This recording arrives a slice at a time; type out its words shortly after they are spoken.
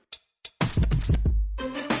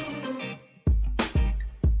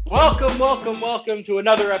Welcome, welcome, welcome to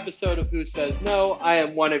another episode of Who Says No. I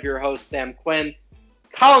am one of your hosts, Sam Quinn.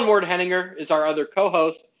 Colin Ward-Henninger is our other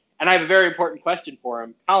co-host, and I have a very important question for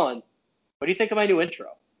him. Colin, what do you think of my new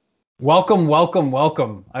intro? Welcome, welcome,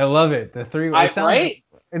 welcome. I love it. It sounds right?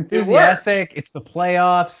 Enthusiastic. It's the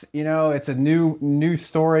playoffs. You know, it's a new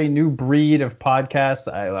story, new breed of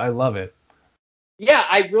podcast. I love it. Yeah,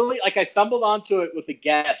 I stumbled onto it with a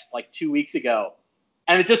guest like 2 weeks ago,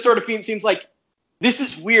 and it just sort of seems like this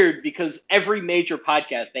is weird because every major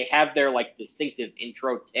podcast, they have their like distinctive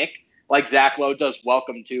intro tick, like Zach Lowe does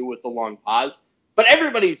Welcome To with the long pause. But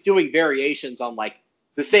everybody's doing variations on like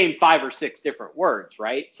the same 5 or 6 different words,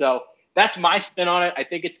 right? So that's my spin on it. I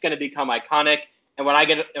think it's going to become iconic. And when I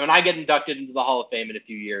get inducted into the Hall of Fame in a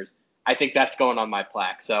few years, I think that's going on my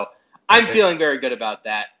plaque. So I'm feeling very good about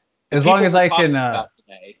that. As long as I can,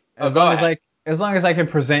 as long as I can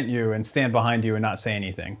present you and stand behind you and not say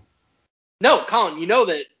anything. No, Colin, you know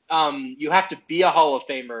that you have to be a Hall of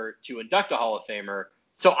Famer to induct a Hall of Famer.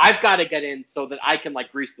 So I've got to get in so that I can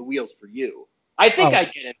like grease the wheels for you. I think I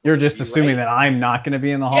get in. You're just assuming that I'm not going to be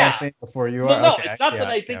in the Hall of Fame before you are? No, it's not that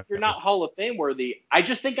I think you're not Hall of Fame worthy. I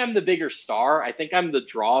just think I'm the bigger star. I think I'm the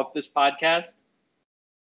draw of this podcast.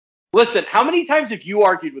 Listen, how many times have you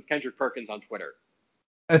argued with Kendrick Perkins on Twitter?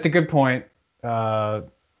 That's a good point. What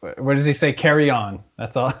does he say? Carry on.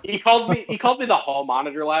 That's all. He called me the hall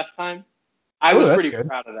monitor last time. I was pretty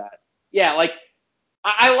proud of that. Yeah, like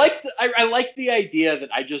I liked the idea that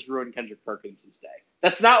I just ruined Kendrick Perkins' day.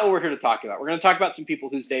 That's not what we're here to talk about. We're going to talk about some people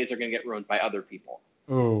whose days are going to get ruined by other people.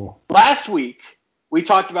 Ooh. Last week, we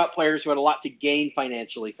talked about players who had a lot to gain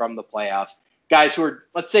financially from the playoffs. Guys who are,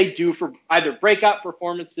 let's say, due for either breakout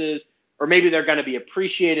performances or maybe they're going to be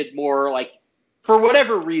appreciated more. Like, for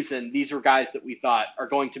whatever reason, these were guys that we thought are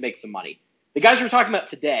going to make some money. The guys we're talking about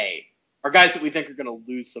today are guys that we think are going to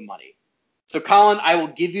lose some money. So, Colin, I will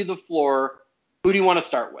give you the floor. Who do you want to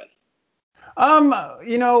start with?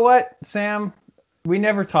 You know what, Sam? We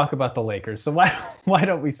never talk about the Lakers, so why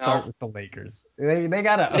don't we start with the Lakers? They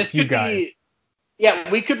got a few guys. Yeah,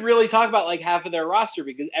 we could really talk about like half of their roster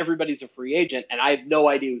because everybody's a free agent, and I have no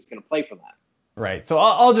idea who's going to play for them. Right. So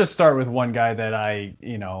I'll just start with one guy that I,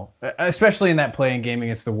 especially in that playing game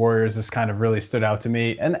against the Warriors, this kind of really stood out to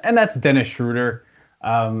me, and that's Dennis Schroeder.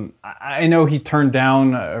 I know he turned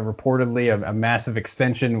down reportedly a massive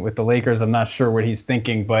extension with the Lakers. I'm not sure what he's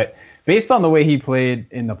thinking, but based on the way he played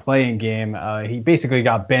in the playing game, he basically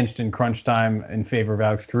got benched in crunch time in favor of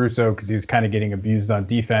Alex Caruso because he was kind of getting abused on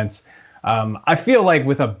defense. I feel like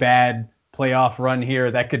with a bad playoff run here,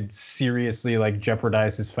 that could seriously like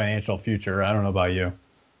jeopardize his financial future. I don't know about you.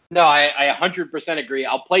 No, I 100% agree.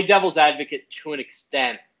 I'll play devil's advocate to an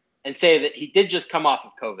extent and say that he did just come off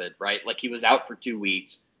of COVID, right? Like he was out for 2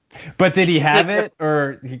 weeks. But did he have it,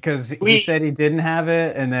 or because he said he didn't have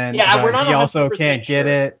it, and then we're not he also can't get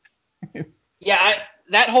it?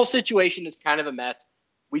 That whole situation is kind of a mess.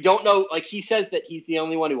 We don't know. Like he says that he's the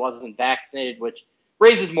only one who wasn't vaccinated, which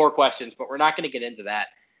raises more questions, but we're not going to get into that.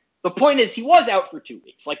 The point is he was out for 2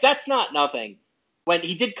 weeks. Like that's not nothing. When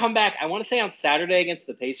he did come back, I want to say on Saturday against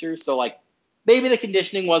the Pacers, so like maybe the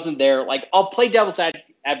conditioning wasn't there. Like I'll play devil's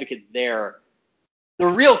advocate there. The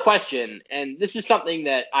real question, and this is something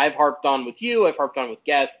that I've harped on with you, I've harped on with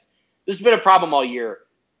guests, this has been a problem all year.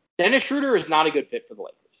 Dennis Schroeder is not a good fit for the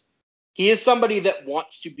Lakers. He is somebody that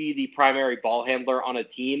wants to be the primary ball handler on a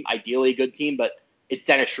team, ideally a good team, but it's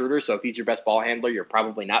Dennis Schroeder, so if he's your best ball handler, you're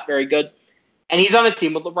probably not very good. And he's on a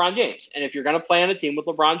team with LeBron James. And if you're going to play on a team with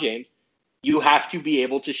LeBron James, you have to be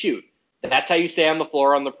able to shoot. That's how you stay on the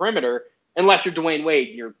floor on the perimeter, unless you're Dwayne Wade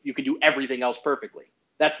and you can do everything else perfectly.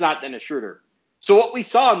 That's not Dennis Schroeder. So what we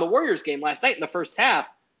saw in the Warriors game last night in the first half,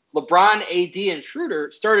 LeBron, AD, and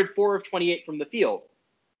Schroeder started 4 of 28 from the field.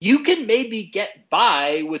 You can maybe get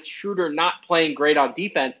by with Schroeder not playing great on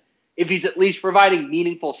defense if he's at least providing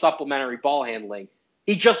meaningful supplementary ball handling.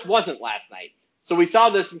 He just wasn't last night. So we saw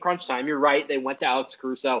this in crunch time. You're right. They went to Alex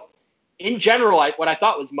Caruso. In general, what I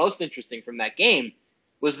thought was most interesting from that game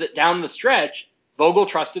was that down the stretch, Vogel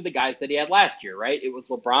trusted the guys that he had last year, right? It was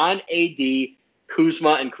LeBron, AD,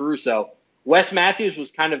 Kuzma, and Caruso. Wes Matthews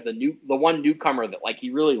was kind of the one newcomer that like he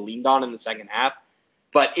really leaned on in the second half.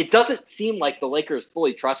 But it doesn't seem like the Lakers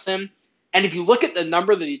fully trust him. And if you look at the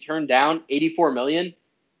number that he turned down, $84 million,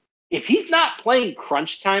 if he's not playing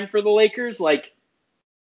crunch time for the Lakers, like,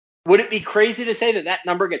 would it be crazy to say that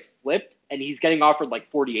number gets flipped and he's getting offered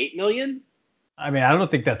like $48 million? I mean, I don't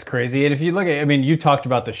think that's crazy. And if you look at, I mean, you talked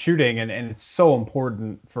about the shooting, and it's so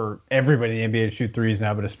important for everybody in the NBA to shoot threes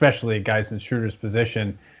now, but especially guys in Schroeder's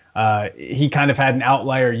position. He kind of had an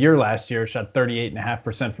outlier year last year, shot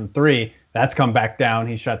 38.5% from three. That's come back down.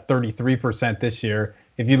 He shot 33% this year.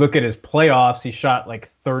 if you look at his playoffs, he shot like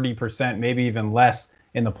 30%, maybe even less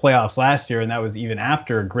in the playoffs last year, and that was even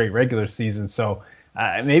after a great regular season. So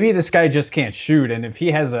maybe this guy just can't shoot, and if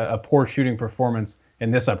he has a poor shooting performance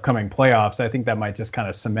in this upcoming playoffs, I think that might just kind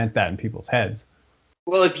of cement that in people's heads.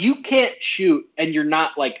 Well, if you can't shoot and you're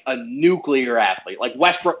not like a nuclear athlete, like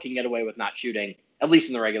Westbrook can get away with not shooting, at least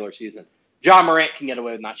in the regular season. John Morant can get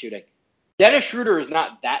away with not shooting. Dennis Schroeder is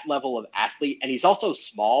not that level of athlete, and he's also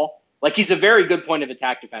small. Like, he's a very good point of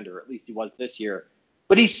attack defender, at least he was this year.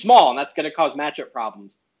 But he's small, and that's going to cause matchup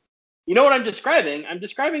problems. You know what I'm describing? I'm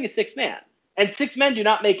describing a six man. And six men do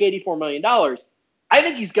not make $84 million. I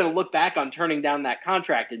think he's going to look back on turning down that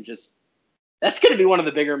contract and just, that's going to be one of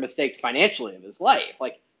the bigger mistakes financially of his life.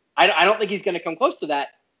 Like, I don't think he's going to come close to that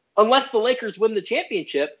unless the Lakers win the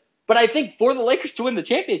championship. But I think for the Lakers to win the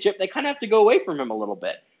championship, they kind of have to go away from him a little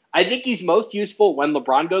bit. I think he's most useful when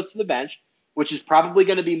LeBron goes to the bench, which is probably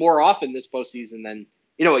going to be more often this postseason than,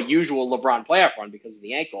 a usual LeBron playoff run because of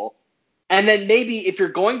the ankle. And then maybe if you're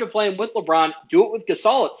going to play him with LeBron, do it with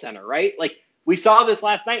Gasol at center, right? Like, we saw this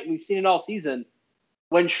last night, and we've seen it all season.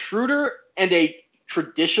 When Schroeder and a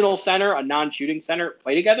traditional center, a non-shooting center,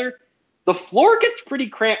 play together, the floor gets pretty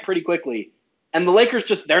cramped pretty quickly. And the Lakers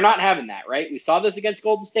they're not having that, right? We saw this against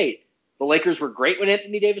Golden State. The Lakers were great when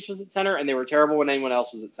Anthony Davis was at center, and they were terrible when anyone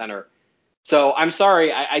else was at center. So I'm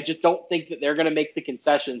sorry. I just don't think that they're going to make the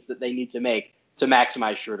concessions that they need to make to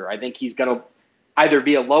maximize Schroeder. I think he's going to either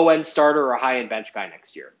be a low-end starter or a high-end bench guy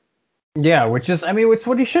next year. Yeah, it's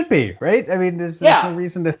what he should be, right? I mean, there's no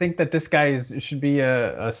reason to think that this guy should be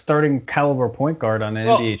a starting caliber point guard on an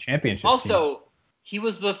NBA championship team. Also, he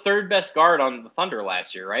was the third best guard on the Thunder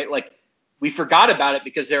last year, right? Like, we forgot about it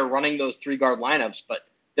because they were running those 3-guard lineups, but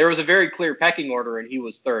there was a very clear pecking order, and he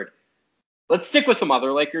was third. Let's stick with some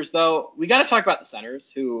other Lakers, though. We got to talk about the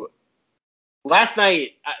centers, who last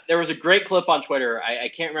night, there was a great clip on Twitter. I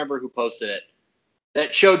can't remember who posted it,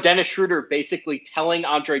 that showed Dennis Schroeder basically telling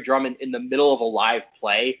Andre Drummond in the middle of a live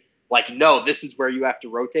play, like, no, this is where you have to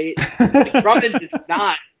rotate. Like, Drummond is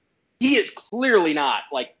not, he is clearly not,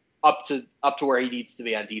 like, up to where he needs to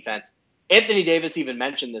be on defense. Anthony Davis even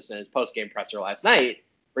mentioned this in his post-game presser last night,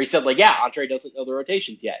 where he said, like, yeah, Andre doesn't know the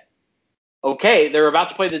rotations yet. Okay, they're about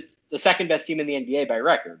to play the second best team in the NBA by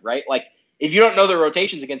record, right? Like, if you don't know the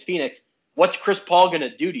rotations against Phoenix, what's Chris Paul going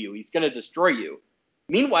to do to you? He's going to destroy you.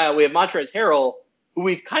 Meanwhile, we have Montrezl Harrell, who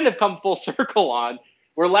we've kind of come full circle on,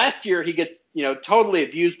 where last year he gets, totally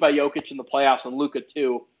abused by Jokic in the playoffs and Luka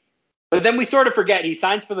too. But then we sort of forget he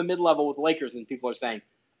signs for the mid-level with the Lakers, and people are saying,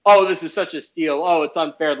 oh, this is such a steal. Oh, it's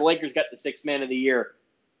unfair. The Lakers got the sixth man of the year.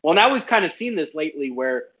 Well, now we've kind of seen this lately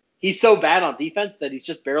where he's so bad on defense that he's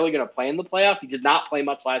just barely going to play in the playoffs. He did not play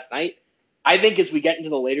much last night. I think as we get into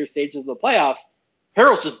the later stages of the playoffs,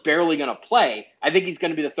 Harrell's just barely going to play. I think he's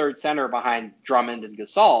going to be the third center behind Drummond and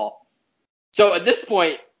Gasol. So at this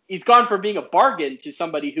point, he's gone from being a bargain to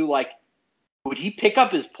somebody who, like, would he pick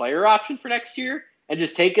up his player option for next year and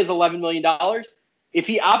just take his $11 million? If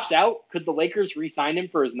he opts out, could the Lakers re-sign him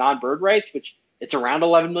for his non-bird rights, which it's around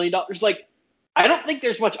 $11 million? Like, I don't think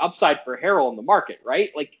there's much upside for Harrell in the market,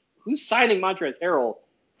 right? Like, who's signing Montrezl Harrell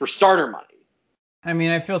for starter money? I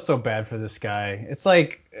mean, I feel so bad for this guy. It's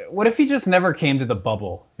like, what if he just never came to the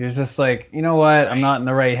bubble? He was just like, you know what? I'm not in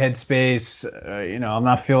the right headspace. I'm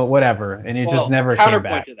not feeling whatever. And he just never came back.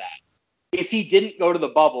 Counterpoint to that. If he didn't go to the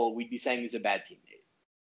bubble, we'd be saying he's a bad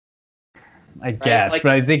teammate. I guess, like,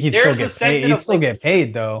 but I think he'd still get paid. He'd still get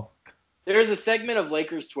paid, though. There's a segment of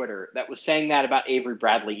Lakers Twitter that was saying that about Avery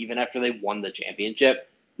Bradley even after they won the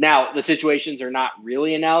championship. Now, the situations are not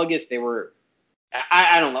really analogous. They were,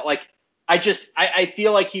 I don't know, like, I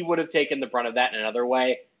feel like he would have taken the brunt of that in another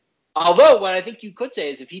way. Although, what I think you could say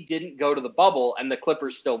is if he didn't go to the bubble and the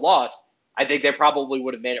Clippers still lost, I think they probably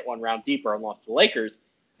would have made it one round deeper and lost to the Lakers.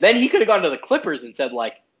 Then he could have gone to the Clippers and said,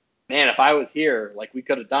 like, man, if I was here, like, we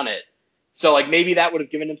could have done it. So, like, maybe that would have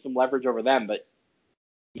given him some leverage over them. But,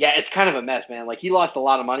 yeah, it's kind of a mess, man. Like, he lost a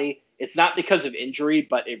lot of money. It's not because of injury,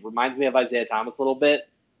 but it reminds me of Isaiah Thomas a little bit,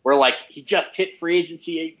 where, like, he just hit free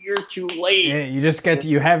agency a year too late. Yeah,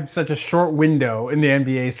 you have such a short window in the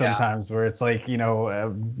NBA sometimes where it's like,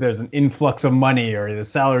 there's an influx of money or the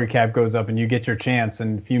salary cap goes up and you get your chance.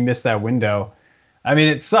 And if you miss that window, I mean,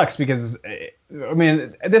 it sucks because, I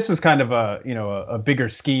mean, this is kind of a bigger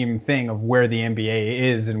scheme thing of where the NBA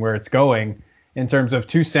is and where it's going in terms of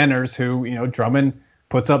two centers who, Drummond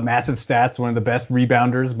puts up massive stats, one of the best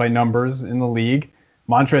rebounders by numbers in the league.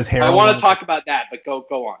 Montrezl Harrell. I want to talk about that, but go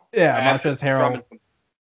on. Yeah, Montrezl Harrell,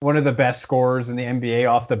 one of the best scorers in the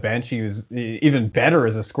NBA off the bench. He was even better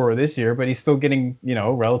as a scorer this year, but he's still getting,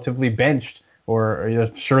 relatively benched. Or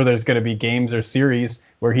sure, there's going to be games or series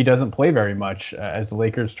where he doesn't play very much as the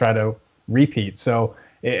Lakers try to repeat. So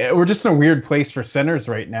we're just in a weird place for centers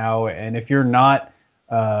right now. And if you're not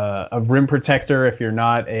a rim protector, if you're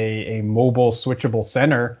not a mobile switchable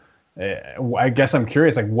center, I guess I'm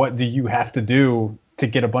curious, like, what do you have to do to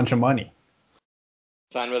get a bunch of money?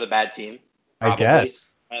 Sign with a bad team. Probably. I guess.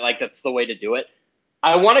 That's the way to do it.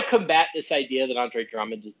 I want to combat this idea that Andre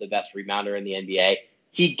Drummond is the best rebounder in the NBA.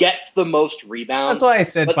 He gets the most rebounds. That's why I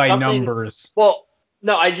said by numbers. Well,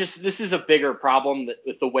 no, this is a bigger problem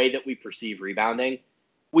with the way that we perceive rebounding.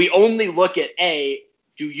 We only look at A,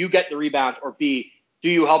 do you get the rebound, or B, do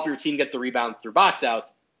you help your team get the rebound through box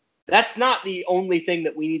outs? That's not the only thing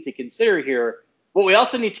that we need to consider here. What we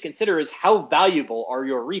also need to consider is how valuable are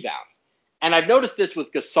your rebounds. And I've noticed this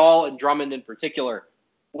with Gasol and Drummond in particular.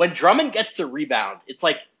 When Drummond gets a rebound, it's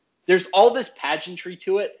like there's all this pageantry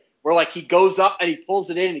to it where like he goes up and he pulls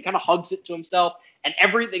it in and he kind of hugs it to himself and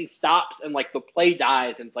everything stops and like the play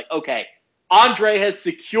dies and it's like, okay, Andre has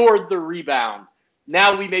secured the rebound.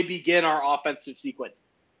 Now we may begin our offensive sequence.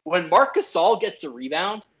 When Marc Gasol gets a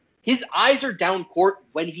rebound, his eyes are down court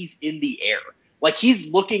when he's in the air. Like he's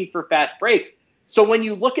looking for fast breaks. So when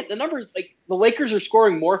you look at the numbers, like the Lakers are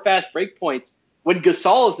scoring more fast break points when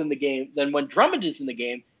Gasol is in the game than when Drummond is in the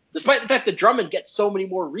game, despite the fact that Drummond gets so many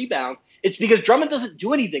more rebounds. It's because Drummond doesn't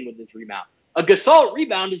do anything with his rebound. A Gasol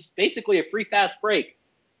rebound is basically a free fast break.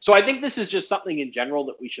 So I think this is just something in general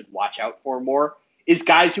that we should watch out for more, is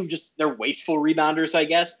guys who they're wasteful rebounders, I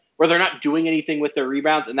guess, where they're not doing anything with their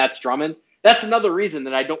rebounds, and that's Drummond. That's another reason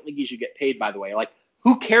that I don't think he should get paid, by the way. Like,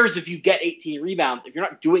 who cares if you get 18 rebounds if you're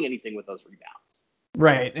not doing anything with those rebounds?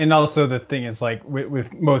 Right. And also the thing is, like,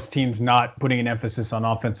 with most teams not putting an emphasis on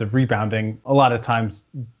offensive rebounding, a lot of times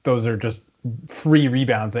those are just free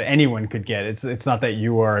rebounds that anyone could get. It's not that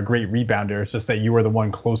you are a great rebounder. It's just that you are the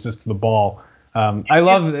one closest to the ball. I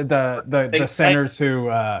love the centers who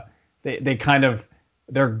they kind of,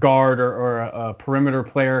 their guard or a perimeter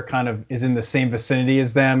player kind of is in the same vicinity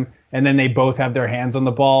as them, and then they both have their hands on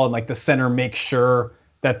the ball, and like the center makes sure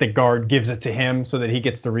that the guard gives it to him so that he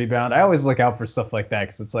gets the rebound. I always look out for stuff like that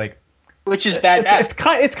because it's like, which is bad.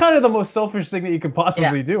 It's kind of the most selfish thing that you could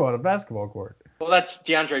possibly do on a basketball court. Well, that's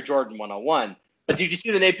DeAndre Jordan 101. But did you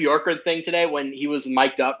see the Nate Bjorkgren thing today when he was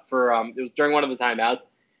mic'd up for it was during one of the timeouts,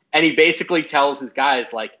 and he basically tells his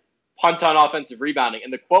guys like punt on offensive rebounding,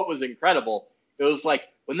 and the quote was incredible. It was like,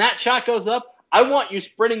 when that shot goes up, I want you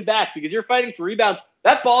sprinting back because you're fighting for rebounds.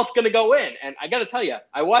 That ball's going to go in. And I got to tell you,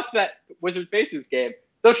 I watched that Wizards-Pacers game.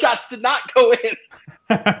 Those shots did not go in.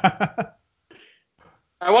 I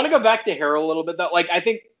want to go back to Harrell a little bit, though. Like, I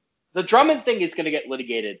think the Drummond thing is going to get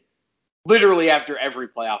litigated literally after every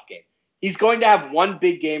playoff game. He's going to have one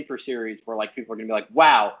big game per series where, like, people are going to be like,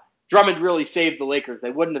 wow, Drummond really saved the Lakers. They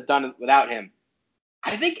wouldn't have done it without him.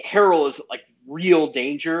 I think Harrell is, like, real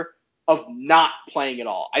danger of not playing at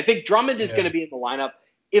all. I think Drummond is going to be in the lineup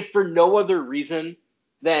if for no other reason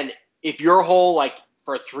than if your whole, like,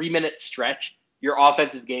 for a 3-minute stretch, your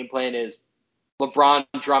offensive game plan is LeBron,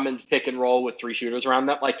 Drummond, pick and roll with 3 shooters around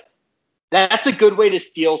them. Like, that's a good way to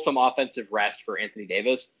steal some offensive rest for Anthony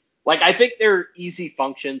Davis. Like, I think there are easy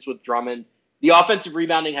functions with Drummond. The offensive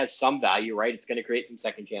rebounding has some value, right? It's going to create some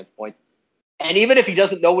second chance points. And even if he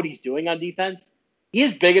doesn't know what he's doing on defense, he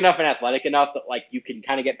is big enough and athletic enough that, like, you can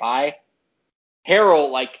kind of get by. Harrell,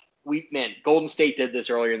 like, Golden State did this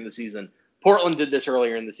earlier in the season. Portland did this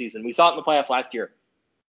earlier in the season. We saw it in the playoffs last year.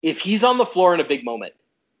 If he's on the floor in a big moment,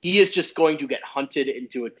 he is just going to get hunted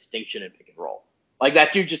into extinction in pick and roll. Like,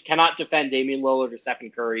 that dude just cannot defend Damian Lillard or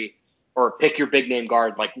Stephen Curry or pick your big name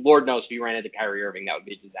guard. Like, Lord knows if he ran into Kyrie Irving, that would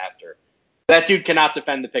be a disaster. That dude cannot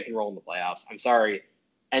defend the pick and roll in the playoffs. I'm sorry.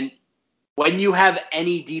 And when you have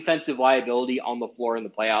any defensive liability on the floor in the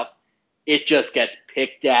playoffs, it just gets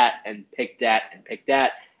picked at and picked at and picked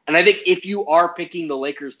at. And I think if you are picking the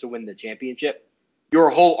Lakers to win the championship, your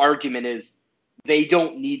whole argument is they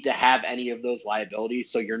don't need to have any of those liabilities,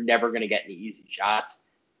 so you're never going to get any easy shots.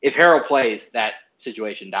 If Harrell plays, that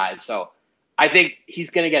situation dies. So I think he's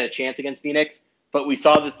going to get a chance against Phoenix, but we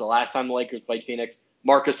saw this the last time the Lakers played Phoenix.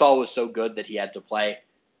 Marc Gasol was so good that he had to play.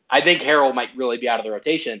 I think Harrell might really be out of the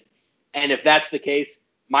rotation. And if that's the case,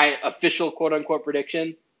 my official quote-unquote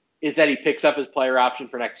prediction is that he picks up his player option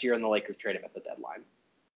for next year and the Lakers trade him at the deadline.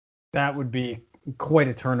 That would be quite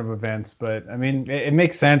a turn of events, but I mean, it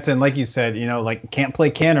makes sense. And like you said, you know, like can't play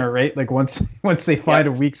canner, right? Like once they find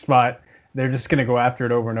a weak spot, they're just going to go after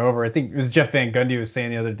it over and over. I think it was Jeff Van Gundy was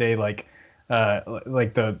saying the other day, like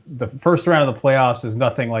the first round of the playoffs is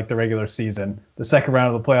nothing like the regular season. The second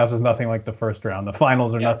round of the playoffs is nothing like the first round. The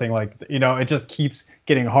finals are nothing like, you know, it just keeps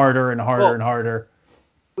getting harder and harder and harder.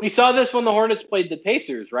 We saw this when the Hornets played the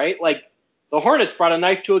Pacers, right? Like The Hornets brought a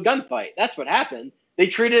knife to a gunfight. That's what happened. They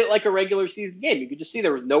treated it like a regular season game. You could just see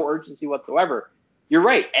there was no urgency whatsoever. You're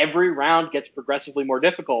right. Every round gets progressively more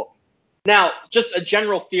difficult. Now, just a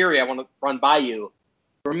general theory I want to run by you.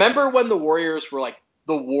 Remember when the Warriors were like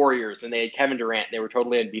the Warriors and they had Kevin Durant? They were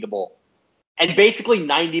totally unbeatable. And basically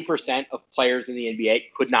 90% of players in the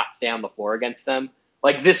NBA could not stay on the floor against them.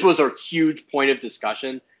 Like, this was a huge point of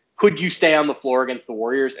discussion. Could you stay on the floor against the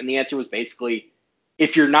Warriors? And the answer was basically,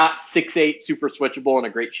 if you're not 6'8", super switchable, and a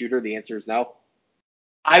great shooter, the answer is no.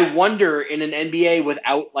 I wonder, in an NBA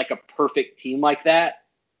without like a perfect team like that,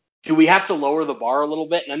 do we have to lower the bar a little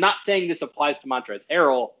bit? And I'm not saying this applies to Montrezl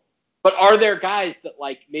Harrell, but are there guys that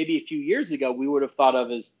like maybe a few years ago we would have thought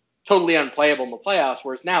of as totally unplayable in the playoffs,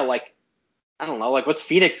 whereas now, like, I don't know, like, what's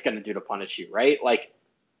Phoenix going to do to punish you, right? Like,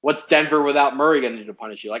 what's Denver without Murray going to do to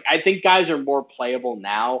punish you? Like, I think guys are more playable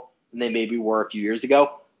now than they maybe were a few years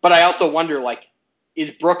ago. But I also wonder, like,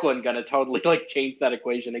 is Brooklyn going to totally like change that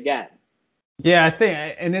equation again? Yeah, I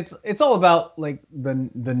think, and it's all about like the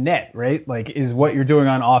net, right? Like, is what you're doing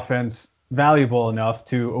on offense valuable enough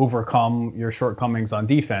to overcome your shortcomings on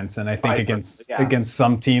defense? And I think against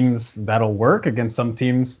some teams that'll work, against some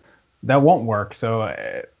teams that won't work. So,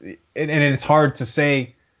 and it's hard to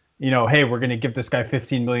say, hey, we're going to give this guy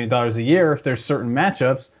 $15 million a year if there's certain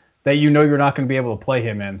matchups that you're not going to be able to play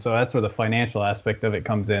him in. So that's where the financial aspect of it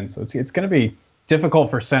comes in. So it's going to be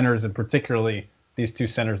difficult for centers, and particularly these two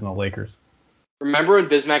centers in the Lakers. Remember when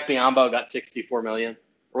Bismack Biyombo got $64 million?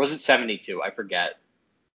 Or was it 72? I forget.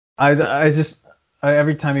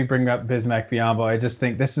 Every time you bring up Bismack Biyombo, I just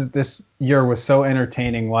think this year was so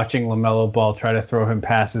entertaining watching LaMelo Ball try to throw him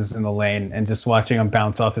passes in the lane and just watching him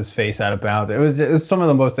bounce off his face out of bounds. It was some of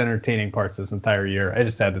the most entertaining parts of this entire year. I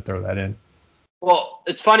just had to throw that in. Well,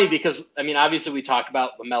 it's funny because, I mean, obviously we talk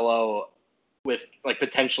about LaMelo with like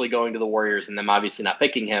potentially going to the Warriors and them obviously not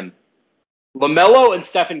picking him. LaMelo and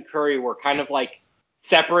Stephen Curry were kind of like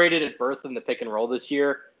separated at birth in the pick and roll this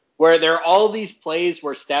year, where there are all these plays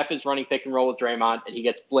where Steph is running pick and roll with Draymond and he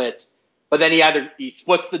gets blitzed, but then he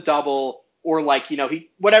splits the double or like,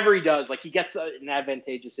 whatever he does, like he gets an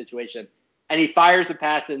advantageous situation and he fires a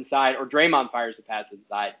pass inside, or Draymond fires a pass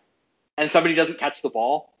inside, and somebody doesn't catch the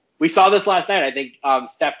ball. We saw this last night. I think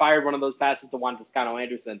Steph fired one of those passes to Juan Toscano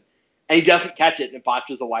Anderson, and he doesn't catch it and it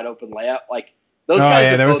botches a wide open layup. Like, those guys.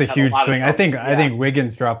 Yeah, there was a huge swing. I think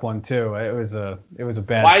Wiggins dropped one too. It was a bad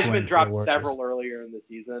swing. Wiseman dropped several earlier in the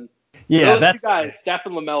season. Yeah, those two guys, Steph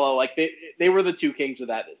and LaMelo, like they were the two kings of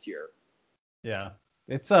that this year. Yeah,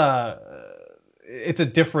 it's a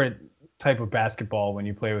different type of basketball when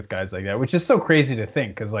you play with guys like that, which is so crazy to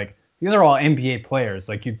think, because like these are all NBA players.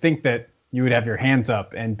 Like, you'd think that you would have your hands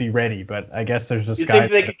up and be ready, but I guess there's just guys. You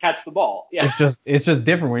think they could catch the ball? Yeah. It's just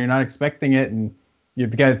different when you're not expecting it, and you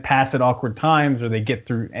guys pass at awkward times, or they get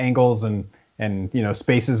through angles and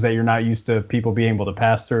spaces that you're not used to people being able to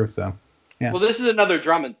pass through. So, yeah. Well, this is another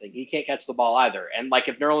Drummond thing. He can't catch the ball either. And like,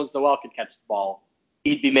 if Nerlens Noel could catch the ball,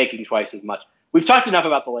 he'd be making twice as much. We've talked enough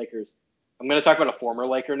about the Lakers. I'm going to talk about a former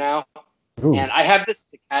Laker now. Ooh. And I have this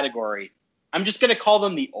as a category. I'm just going to call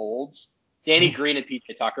them the olds, Danny Green and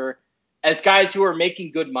PJ Tucker, as guys who are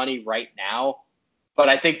making good money right now, but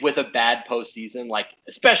I think with a bad postseason, like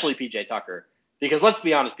especially PJ Tucker. Because let's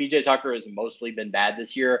be honest, PJ Tucker has mostly been bad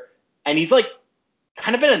this year, and he's like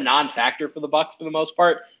kind of been a non-factor for the Bucks for the most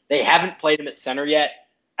part. They haven't played him at center yet.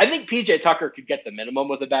 I think PJ Tucker could get the minimum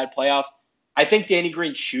with a bad playoffs. I think Danny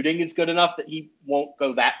Green's shooting is good enough that he won't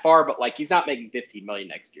go that far, but like, he's not making $15 million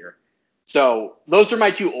next year. So those are my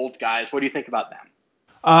two old guys. What do you think about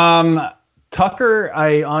them? Tucker,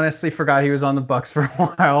 I honestly forgot he was on the Bucks for a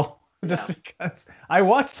while. Just because I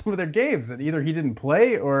watched some of their games and either he didn't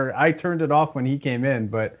play or I turned it off when he came in.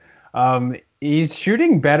 But he's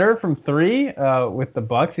shooting better from three with the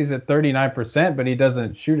Bucks. He's at 39%, but he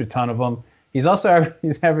doesn't shoot a ton of them. He's also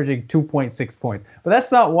averaging 2.6 points. But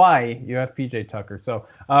that's not why you have PJ Tucker. So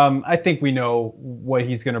I think we know what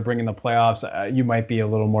he's going to bring in the playoffs. You might be a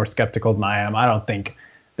little more skeptical than I am. I don't think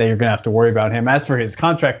that you're going to have to worry about him. As for his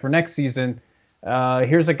contract for next season,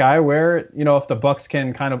 here's a guy where, if the Bucks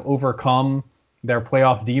can kind of overcome their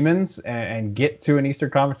playoff demons and get to an Eastern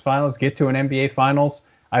Conference Finals, get to an NBA Finals,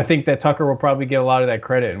 I think that Tucker will probably get a lot of that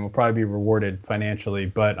credit and will probably be rewarded financially.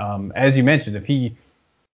 But as you mentioned, if he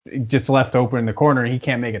just left open in the corner and he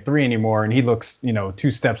can't make a three anymore and he looks, 2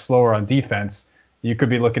 steps slower on defense, you could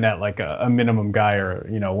be looking at like a minimum guy or,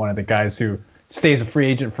 one of the guys who stays a free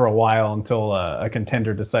agent for a while until a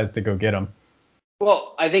contender decides to go get him.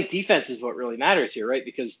 Well, I think defense is what really matters here, right?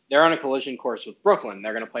 Because they're on a collision course with Brooklyn.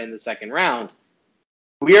 They're going to play in the second round.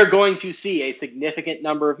 We are going to see a significant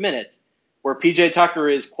number of minutes where PJ Tucker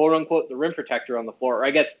is, quote unquote, the rim protector on the floor. Or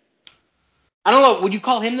I guess I don't know. Would you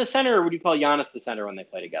call him the center or would you call Giannis the center when they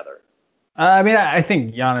play together? I mean, I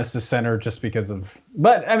think Giannis is center just because of,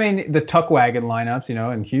 but I mean, the Tuck Wagon lineups,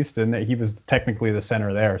 in Houston, that he was technically the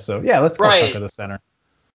center there. So yeah, let's call Tucker the center.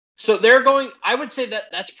 So they're going, I would say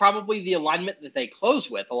that that's probably the alignment that they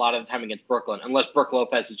close with a lot of the time against Brooklyn, unless Brook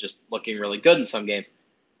Lopez is just looking really good in some games.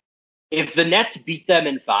 If the Nets beat them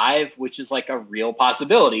in 5, which is like a real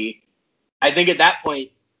possibility, I think at that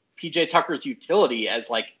point, PJ Tucker's utility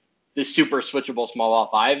as like the super switchable small ball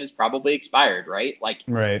 5 is probably expired, right? Like,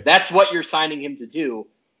 right. That's what you're signing him to do.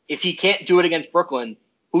 If he can't do it against Brooklyn,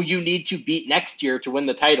 who you need to beat next year to win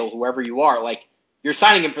the title, whoever you are, like, you're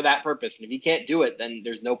signing him for that purpose. And if he can't do it, then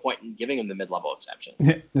there's no point in giving him the mid-level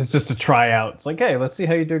exception. It's just a tryout. It's like, hey, let's see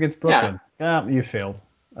how you do against Brooklyn. Yeah, you failed.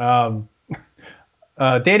 Danny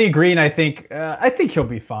Green, I think he'll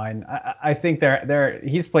be fine. I think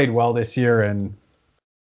he's played well this year, and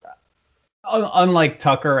unlike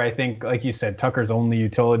Tucker, I think, like you said, Tucker's only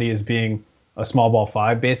utility is being a small ball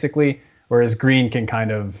 5, basically, whereas Green can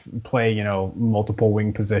kind of play, multiple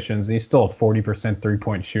wing positions. And he's still a 40%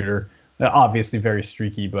 3-point shooter. Obviously very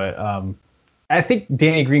streaky, but I think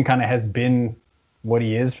Danny Green kind of has been what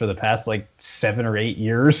he is for the past like 7 or 8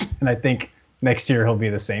 years, and I think next year he'll be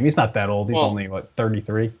the same. He's not that old. He's only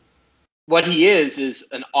 33. What he is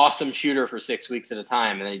an awesome shooter for 6 weeks at a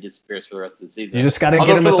time, and then he disappears for the rest of the season. You just got to get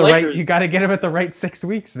him at the Lakers, right. You got to get him at the right 6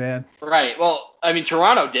 weeks, man. Right. Well, I mean,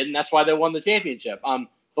 Toronto did, and that's why they won the championship. The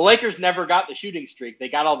Lakers never got the shooting streak. They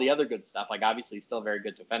got all the other good stuff. Like, obviously, still a very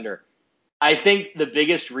good defender. I think the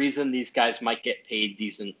biggest reason these guys might get paid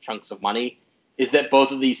decent chunks of money is that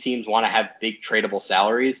both of these teams want to have big tradable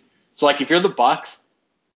salaries. So, like, if you're the Bucks,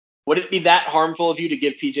 would it be that harmful of you to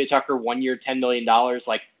give PJ Tucker 1 year, $10 million,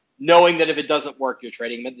 like, knowing that if it doesn't work, you're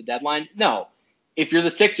trading him at the deadline? No. If you're the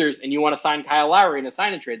Sixers and you want to sign Kyle Lowry in a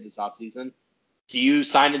sign and trade this offseason, do you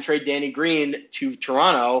sign and trade Danny Green to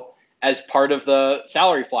Toronto as part of the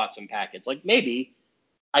salary flotsam package? Like, maybe.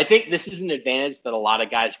 I think this is an advantage that a lot of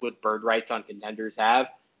guys with bird rights on contenders have.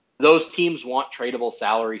 Those teams want tradable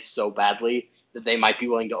salary so badly that they might be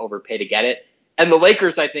willing to overpay to get it. And the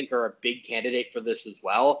Lakers, I think, are a big candidate for this as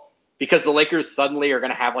well, because the Lakers suddenly are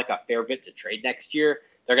going to have like a fair bit to trade next year.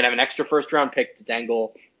 They're going to have an extra first-round pick to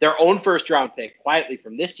dangle. Their own first-round pick, quietly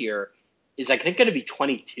from this year, is, I think, going to be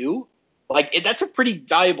 22. That's a pretty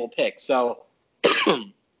valuable pick. So this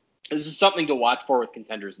is something to watch for with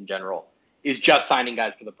contenders in general, is just signing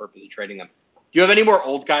guys for the purpose of trading them. Do you have any more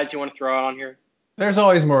old guys you want to throw out on here? There's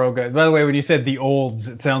always more old guys. By the way, when you said the olds,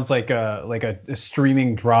 it sounds like a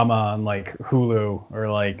streaming drama on like Hulu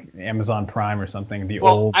or like Amazon Prime or something. The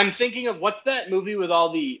olds. I'm thinking of, what's that movie with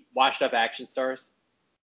all the washed up action stars?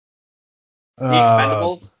 The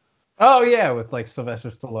Expendables? Oh yeah, with like Sylvester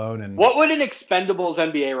Stallone and. What would an Expendables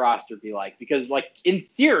NBA roster be like? Because like in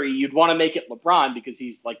theory, you'd want to make it LeBron because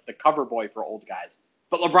he's like the cover boy for old guys.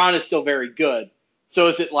 But LeBron is still very good. So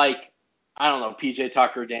is it like, I don't know, PJ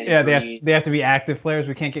Tucker, Danny Green? They have to be active players.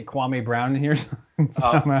 We can't get Kwame Brown in here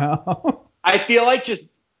somehow. I feel like just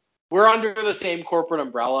we're under the same corporate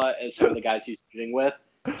umbrella as some of the guys he's shooting with.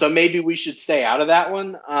 So maybe we should stay out of that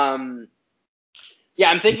one. Yeah,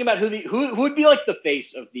 I'm thinking about who would be like the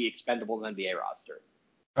face of the Expendables NBA roster.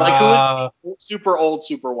 Like who is the super old,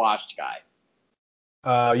 super washed guy?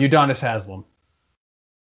 Udonis Haslem.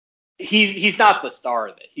 He's not the star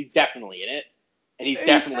of this. He's definitely in it, and he's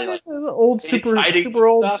definitely like old, super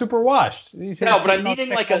old, stuff. Super washed. No, but I'm needing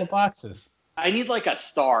like boxes. I need like a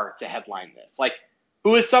star to headline this. Like,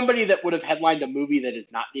 who is somebody that would have headlined a movie that is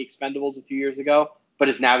not The Expendables a few years ago, but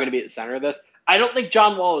is now going to be at the center of this? I don't think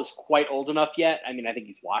John Wall is quite old enough yet. I mean, I think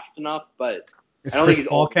he's washed enough, but I don't think he's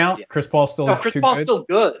Paul old count? Yet. Chris Paul's still Chris Paul's good? Still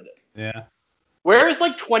good. Yeah. Where is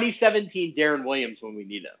like 2017 Darren Williams when we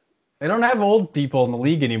need him? They don't have old people in the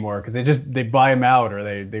league anymore because they buy him out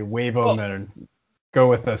or they waive him and go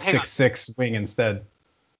with a 6'6" wing instead.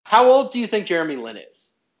 How old do you think Jeremy Lin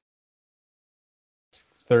is?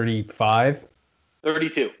 35.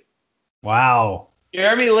 32. Wow.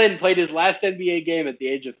 Jeremy Lin played his last NBA game at the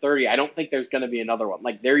age of 30. I don't think there's going to be another one.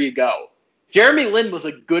 Like, there you go. Jeremy Lin was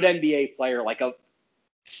a good NBA player, like a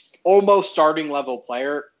almost starting level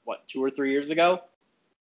player, 2 or 3 years ago?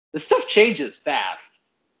 This stuff changes fast.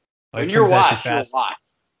 When you're washed, you're washed.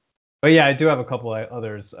 But yeah, I do have a couple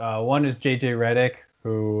others. One is JJ Redick,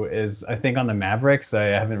 who is, I think, on the Mavericks. I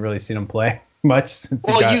haven't really seen him play much since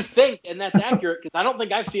he got... Well, you think, and that's accurate, because I don't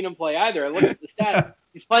think I've seen him play either. I looked at the stat.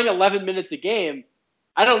 He's playing 11 minutes a game.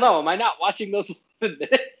 I don't know. Am I not watching those 11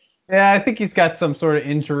 minutes? Yeah, I think he's got some sort of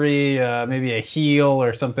injury, maybe a heel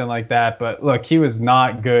or something like that. But look, he was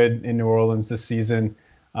not good in New Orleans this season.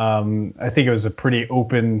 I think it was a pretty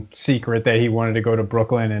open secret that he wanted to go to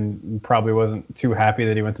Brooklyn and probably wasn't too happy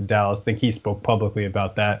that he went to Dallas. I think he spoke publicly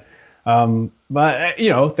about that. But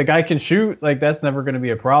the guy can shoot. Like, that's never going to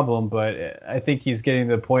be a problem. But I think he's getting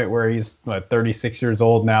to the point where he's 36 years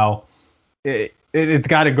old now. It's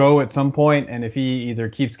got to go at some point. And if he either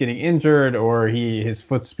keeps getting injured or his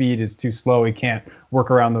foot speed is too slow, he can't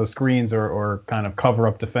work around those screens or kind of cover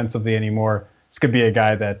up defensively anymore. This could be a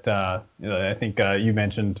guy that I think you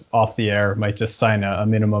mentioned off the air might just sign a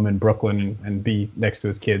minimum in Brooklyn and be next to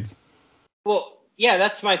his kids. Well, yeah,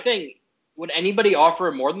 that's my thing. Would anybody offer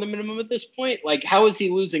him more than the minimum at this point? Like, how is he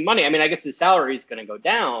losing money? I mean, I guess his salary is going to go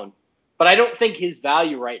down, but I don't think his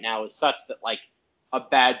value right now is such that, like, a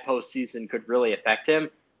bad postseason could really affect him.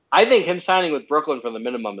 I think him signing with Brooklyn for the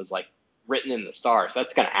minimum is, like, written in the stars.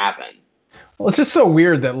 That's going to happen. Well, it's just so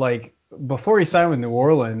weird that, like, before he signed with New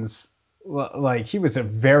Orleans, like, he was a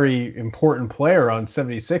very important player on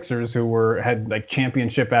 76ers who had like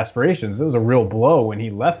championship aspirations. It was a real blow when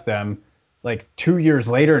he left them like 2 years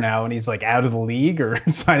later now, and he's like out of the league or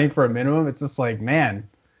signing for a minimum. It's just like, man,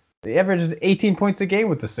 he averages 18 points a game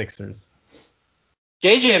with the Sixers.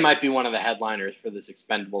 JJ might be one of the headliners for this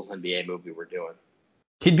Expendables NBA movie we're doing.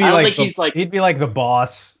 He'd be like the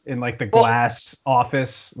boss in like the glass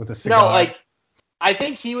office with a cigar. No, like, I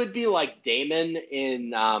think he would be like Damon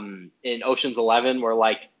in Ocean's 11, where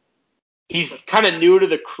like he's kind of new to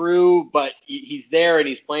the crew, but he's there and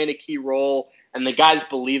he's playing a key role, and the guys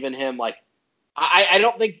believe in him. Like, I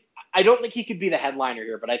don't think he could be the headliner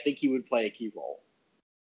here, but I think he would play a key role,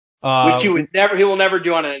 which he will never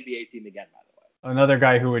do on an NBA team again. By the way, another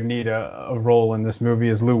guy who would need a role in this movie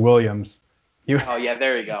is Lou Williams. Oh yeah,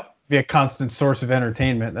 there you go. Be a constant source of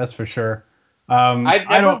entertainment, that's for sure. I've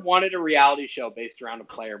never wanted a reality show based around a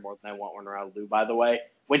player more than I want one around Lou, by the way.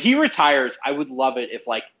 When he retires, I would love it if,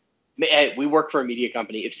 like, hey, we work for a media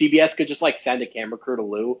company. If CBS could just, like, send a camera crew to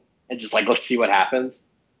Lou and just, like, let's see what happens.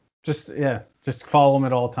 Just follow him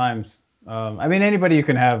at all times. I mean, anybody who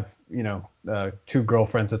can have, two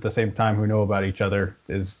girlfriends at the same time who know about each other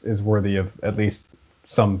is worthy of at least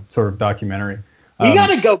some sort of documentary. We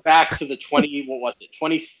got to go back to the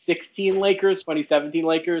 2016 Lakers, 2017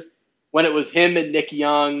 Lakers, when it was him and Nick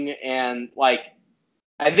Young and, like,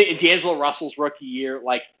 I think D'Angelo Russell's rookie year.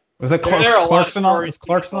 Like, was it Clarkson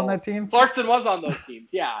on that team? Clarkson was on those teams,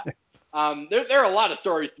 yeah. There are a lot of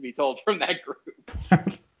stories to be told from that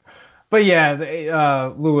group. But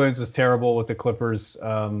yeah, Lou Williams was terrible with the Clippers.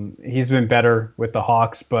 He's been better with the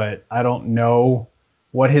Hawks, but I don't know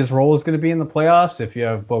what his role is going to be in the playoffs. If you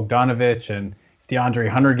have Bogdanovic and if DeAndre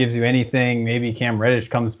Hunter gives you anything, maybe Cam Reddish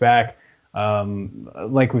comes back.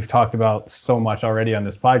 Like we've talked about so much already on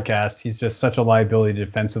this podcast, he's just such a liability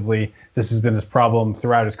defensively. This has been his problem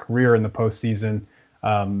throughout his career in the postseason.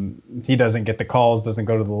 He doesn't get the calls, doesn't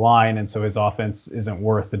go to the line, and so his offense isn't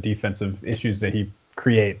worth the defensive issues that he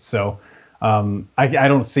creates. So I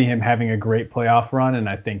don't see him having a great playoff run, and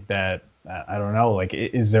I think that, I don't know, like,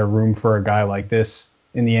 is there room for a guy like this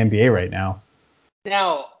in the NBA right now?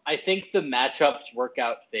 Now, I think the matchups work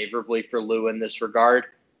out favorably for Lou in this regard.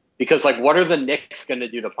 Because, like, what are the Knicks going to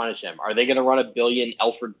do to punish him? Are they going to run a billion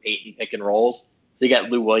Elfrid Payton pick and rolls to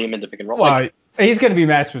get Lou Williams into pick and roll? Well, he's going to be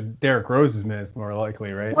matched with Derrick Rose's minutes more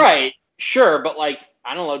likely, right? Right, sure, but, like,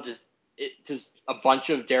 I don't know, does a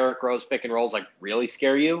bunch of Derrick Rose pick and rolls, like, really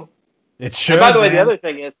scare you? It should. And by the way, the other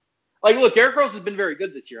thing is, like, look, Derrick Rose has been very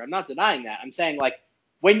good this year. I'm not denying that. I'm saying, like,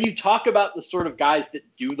 when you talk about the sort of guys that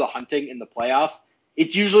do the hunting in the playoffs,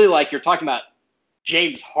 it's usually like you're talking about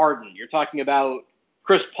James Harden. You're talking about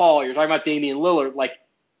Chris Paul, you're talking about Damian Lillard, like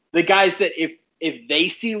the guys that if they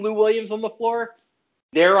see Lou Williams on the floor,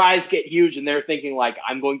 their eyes get huge and they're thinking, like,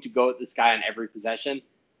 I'm going to go at this guy on every possession.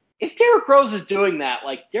 If Derrick Rose is doing that,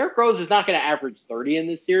 like, Derrick Rose is not going to average 30 in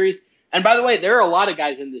this series. And by the way, there are a lot of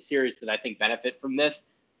guys in this series that I think benefit from this,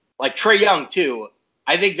 like Trae Young too.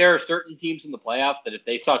 I think there are certain teams in the playoffs that if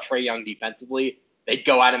they saw Trae Young defensively, they'd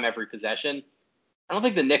go at him every possession. I don't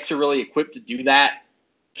think the Knicks are really equipped to do that.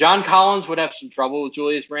 John Collins would have some trouble with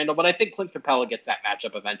Julius Randle, but I think Clint Capella gets that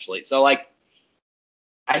matchup eventually. So, like,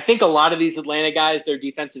 I think a lot of these Atlanta guys, their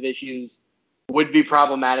defensive issues would be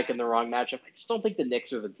problematic in the wrong matchup. I just don't think the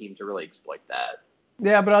Knicks are the team to really exploit that.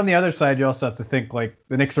 Yeah, but on the other side, you also have to think, like,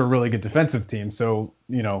 the Knicks are a really good defensive team, so,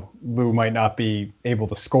 Lou might not be able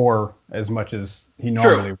to score as much as he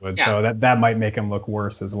normally would. Yeah. So that might make him look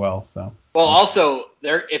worse as well. So. Well, also,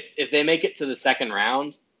 if they make it to the second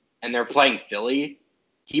round and they're playing Philly,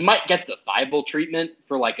 he might get the Thibault treatment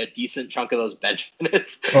for, like, a decent chunk of those bench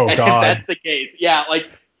minutes. Oh, and God. if that's the case, yeah, like,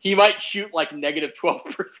 he might shoot, like, negative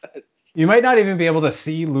 12%. You might not even be able to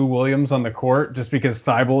see Lou Williams on the court just because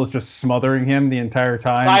Thibault is just smothering him the entire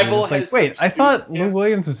time. Thibault it's like, has wait, I thought Lou yeah.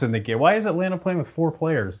 Williams was in the game. Why is Atlanta playing with 4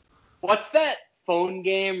 players? What's that phone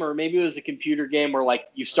game, or maybe it was a computer game where like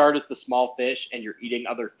you start as the small fish and you're eating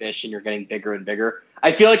other fish and you're getting bigger and bigger?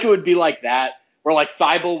 I feel like it would be like that, where like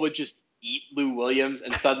Thibault would just eat Lou Williams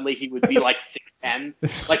and suddenly he would be like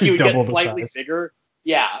 6'10", like he would get slightly bigger.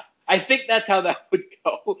 Yeah, I think that's how that would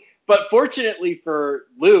go. But fortunately for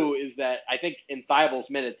Lou is that I think in Thibault's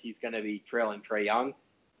minutes he's going to be trailing Trae Young.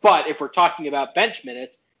 But if we're talking about bench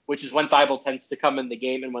minutes, which is when Thibault tends to come in the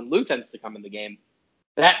game and when Lou tends to come in the game,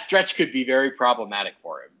 that stretch could be very problematic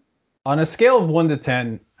for him. On a scale of 1 to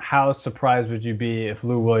 10, how surprised would you be if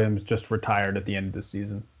Lou Williams just retired at the end of the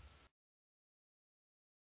season?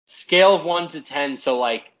 Scale of 1 to 10, so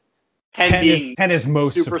like 10 being 10 is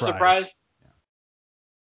most super surprised.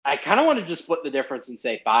 I kind of want to just split the difference and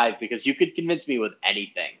say 5 because you could convince me with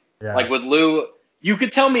anything. Yeah. Like with Lou, you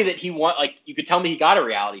could tell me that you could tell me he got a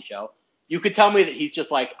reality show. You could tell me that he's just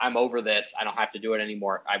like, I'm over this. I don't have to do it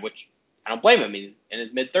anymore. Which I don't blame him. He's in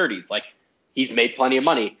his mid-30s. Like, he's made plenty of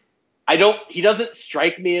money. He doesn't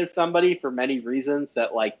strike me as somebody for many reasons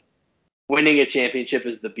that like winning a championship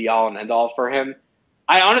is the be-all and end-all for him.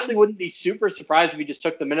 I honestly wouldn't be super surprised if he just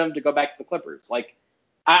took the minimum to go back to the Clippers. Like,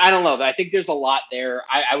 I don't know. I think there's a lot there.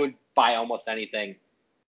 I would buy almost anything.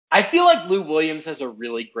 I feel like Lou Williams has a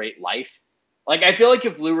really great life. Like, I feel like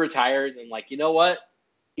if Lou retires and, like, you know what?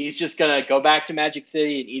 He's just going to go back to Magic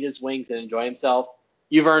City and eat his wings and enjoy himself.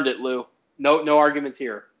 You've earned it, Lou. No arguments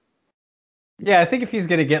here. Yeah, I think if he's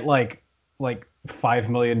going to get, like $5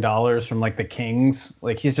 million from, like, the Kings,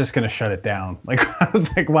 like, he's just going to shut it down. Like, I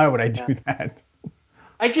was like, why would I do that?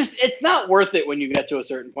 It's not worth it when you get to a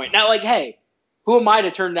certain point. Now, like, hey, who am I to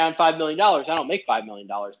turn down $5 million? I don't make $5 million.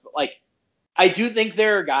 But, like, I do think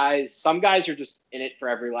there are guys, some guys are just in it for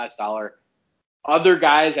every last dollar. Other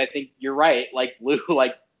guys, I think you're right. Like, Lou,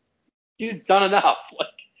 like, dude's done enough.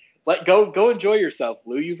 Like, go enjoy yourself,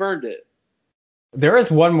 Lou. You've earned it. There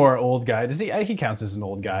is one more old guy. He counts as an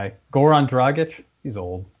old guy. Goran Dragic, he's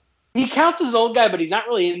old. He counts as an old guy, but he's not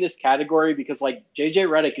really in this category because, like, JJ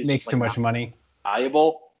Redick is makes just, like, too much money.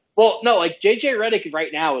 Valuable. Well, no, like, JJ Redick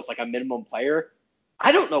right now is, like, a minimum player.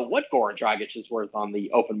 I don't know what Goran Dragic is worth on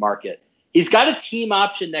the open market. He's got a team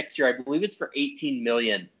option next year. I believe it's for $18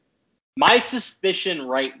 million. My suspicion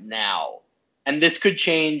right now, and this could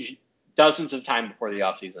change dozens of times before the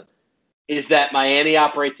offseason, is that Miami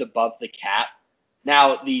operates above the cap.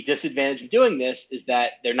 Now, the disadvantage of doing this is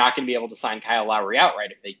that they're not going to be able to sign Kyle Lowry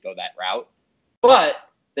outright if they go that route. But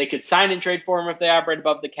they could sign and trade for him if they operate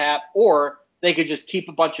above the cap, or they could just keep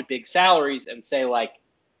a bunch of big salaries and say, like,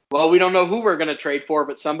 well, we don't know who we're going to trade for,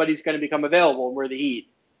 but somebody's going to become available, and we're the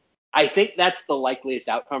Heat. I think that's the likeliest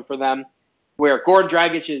outcome for them, where Goran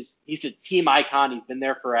Dragic he's a team icon. He's been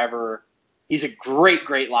there forever. He's a great,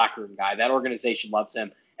 great locker room guy. That organization loves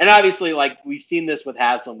him. And obviously, like, we've seen this with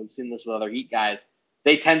Haslam. We've seen this with other Heat guys.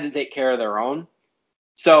 They tend to take care of their own.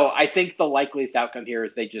 So I think the likeliest outcome here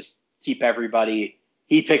is they just keep everybody.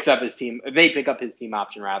 He picks up his team. They pick up his team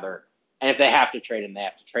option, rather. And if they have to trade him, they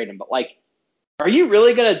have to trade him. But, like, are you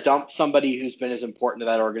really going to dump somebody who's been as important to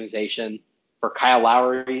that organization for Kyle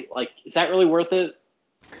Lowry? Like, is that really worth it?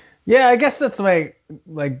 Yeah, I guess that's my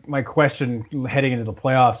question heading into the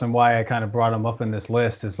playoffs and why I kind of brought him up in this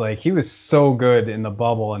list is, like, he was so good in the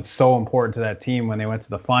bubble and so important to that team when they went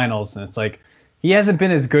to the finals. And it's like, he hasn't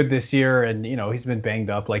been as good this year, and, you know, he's been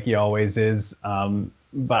banged up like he always is.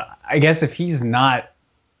 But I guess if he's not,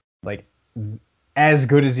 like, as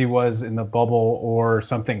good as he was in the bubble or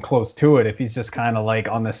something close to it, if he's just kind of, like,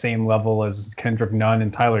 on the same level as Kendrick Nunn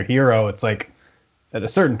and Tyler Hero, it's like, at a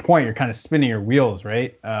certain point, you're kind of spinning your wheels,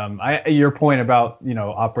 right? Your point about, you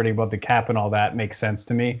know, operating above the cap and all that makes sense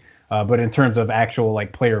to me. But in terms of actual,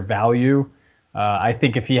 like, player value, I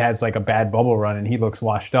think if he has, like, a bad bubble run and he looks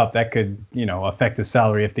washed up, that could, you know, affect his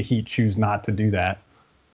salary if the Heat choose not to do that.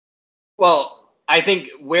 Well, I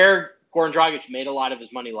think where Goran Dragic made a lot of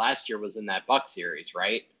his money last year was in that Bucks series,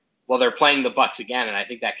 right? Well, they're playing the Bucks again, and I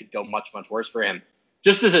think that could go much, much worse for him.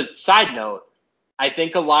 Just as a side note, I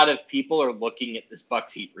think a lot of people are looking at this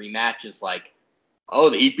Bucks Heat rematch as like,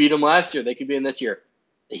 oh, the Heat beat them last year. They could be in this year.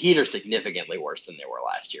 The Heat are significantly worse than they were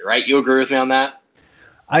last year, right? You agree with me on that?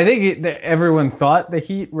 I think everyone thought the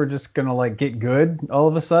Heat were just going to, like, get good all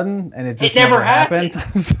of a sudden, and it just never happened.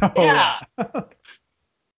 So, yeah.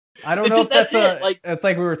 I don't know if that's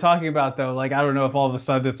like we were talking about, though. Like, I don't know if all of a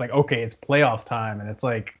sudden it's like, okay, it's playoff time, and it's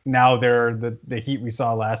like now they're the Heat we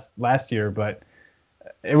saw last year, but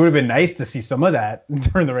it would have been nice to see some of that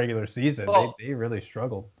during the regular season. Well, they really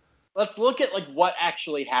struggled. let's look at like what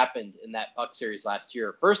actually happened in that Bucks series last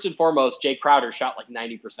year. First and foremost, Jay Crowder shot like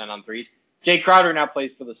 90% on threes. Jay Crowder now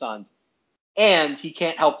plays for the Suns, and he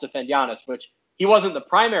can't help defend Giannis, which he wasn't the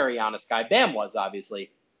primary Giannis guy. Bam was,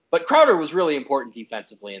 obviously. But Crowder was really important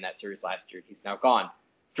defensively in that series last year. He's now gone.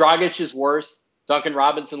 Dragic is worse. Duncan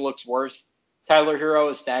Robinson looks worse. Tyler Hero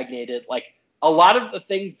is stagnated. Like, a lot of the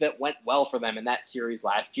things that went well for them in that series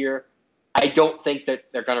last year, I don't think that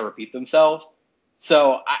they're going to repeat themselves.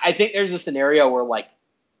 So I think there's a scenario where, like,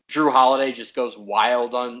 Drew Holiday just goes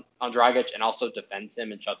wild on Dragic and also defends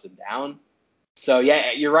him and shuts him down. So,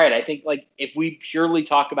 yeah, you're right. I think, like, if we purely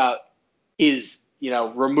talk about his,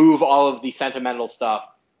 remove all of the sentimental stuff,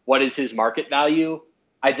 what is his market value,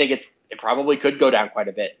 I think it probably could go down quite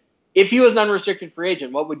a bit. If he was an unrestricted free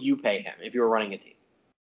agent, what would you pay him if you were running a team?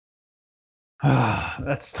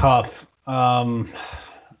 That's tough.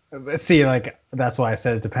 Let's see, like, that's why I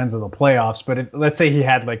said it depends on the playoffs. But let's say he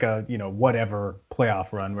had like a, whatever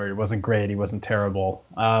playoff run where he wasn't great, he wasn't terrible.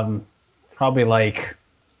 Probably like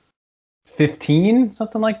 15,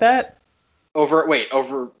 something like that.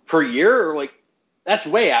 Over per year, or like that's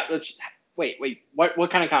way out. Wait. What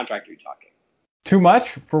kind of contract are you talking? Too much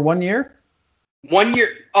for 1 year? 1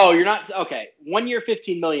 year. Oh, you're not okay. 1 year,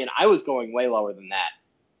 $15 million. I was going way lower than that.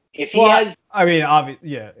 If he has, I mean, obviously,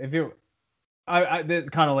 yeah. If you, it's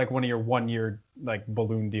kind of like one of your 1 year like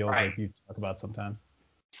balloon deals, right, like you talk about sometimes.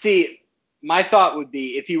 See, my thought would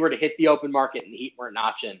be if he were to hit the open market and the Heat weren't an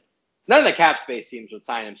option, none of the cap space teams would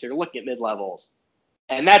sign him. So you're looking at mid levels,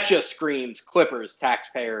 and that just screams Clippers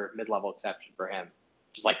taxpayer mid level exception for him,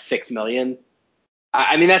 just like $6 million.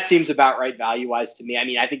 I mean, that seems about right value-wise to me. I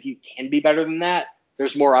mean, I think you can be better than that.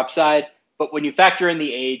 There's more upside. But when you factor in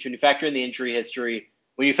the age, when you factor in the injury history,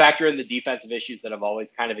 when you factor in the defensive issues that have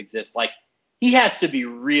always kind of exist, like, he has to be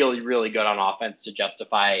really, really good on offense to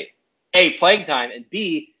justify, A, playing time, and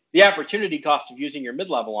B, the opportunity cost of using your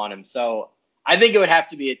mid-level on him. So I think it would have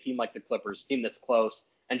to be a team like the Clippers, a team that's close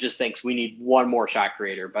and just thinks we need one more shot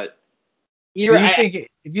creator. But if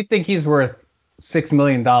you think he's worth $6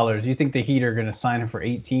 million, you think the Heat are going to sign him for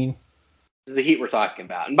 18? This is the Heat we're talking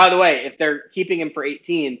about. And by the way, if they're keeping him for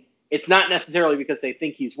 18, it's not necessarily because they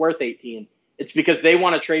think he's worth 18. It's because they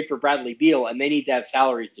want to trade for Bradley Beal, and they need to have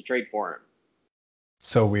salaries to trade for him.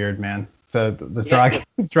 So weird, man.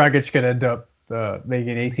 Dragic could end up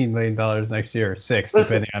making $18 million next year, or $6,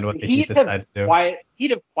 depending on what the Heat decide to do.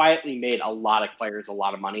 He'd have quietly made a lot of players a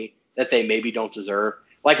lot of money that they maybe don't deserve.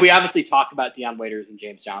 Like, we obviously talk about Dion Waiters and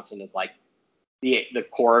James Johnson as, like, the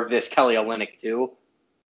core of this, Kelly Olynyk too.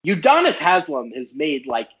 Udonis Haslem has made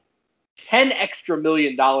like $10 extra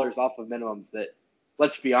million off of minimums that,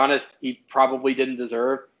 let's be honest, he probably didn't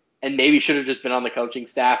deserve, and maybe should have just been on the coaching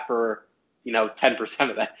staff for 10%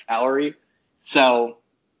 of that salary. So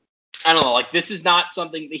I don't know. Like, this is not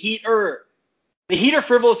something the Heat are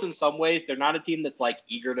frivolous in some ways. They're not a team that's like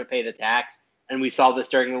eager to pay the tax, and we saw this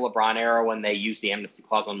during the LeBron era when they used the amnesty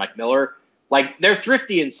clause on Mike Miller. Like, they're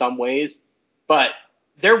thrifty in some ways, but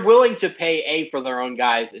they're willing to pay A, for their own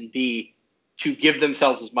guys, and B, to give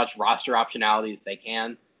themselves as much roster optionality as they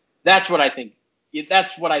can. That's what I think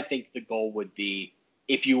the goal would be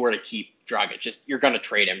if you were to keep Dragic. Just, you're going to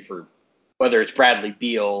trade him for whether it's Bradley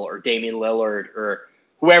Beal or Damian Lillard or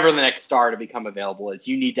whoever the next star to become available is.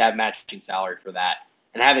 You need to have matching salary for that.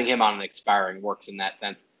 And having him on an expiring works in that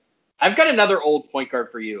sense. I've got another old point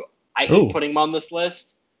guard for you. I hate putting him on this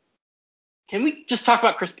list. Can we just talk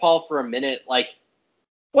about Chris Paul for a minute? Like,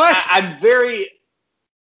 what?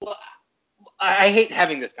 I hate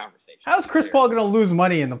having this conversation. How's Chris Paul going to lose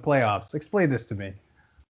money in the playoffs? Explain this to me.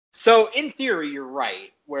 So, in theory, you're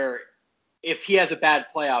right, where if he has a bad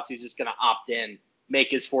playoffs, he's just going to opt in,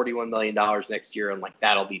 make his $41 million next year, and, like,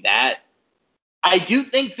 that'll be that. I do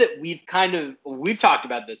think that we've talked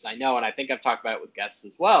about this, I know, and I think I've talked about it with guests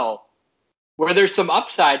as well, where there's some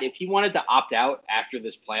upside if he wanted to opt out after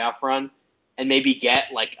this playoff run and maybe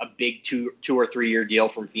get like a big 2 or 3 year deal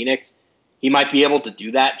from Phoenix. He might be able to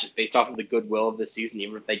do that just based off of the goodwill of this season,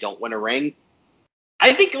 even if they don't win a ring.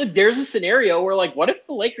 I think like there's a scenario where like, what if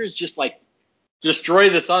the Lakers just like destroy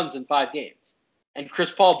the Suns in 5 games and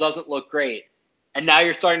Chris Paul doesn't look great? And now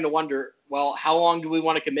you're starting to wonder, well, how long do we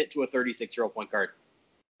want to commit to a 36-year-old point guard?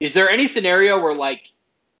 Is there any scenario where like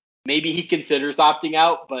maybe he considers opting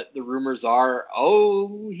out, but the rumors are,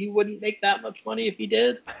 he wouldn't make that much money if he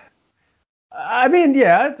did? I mean,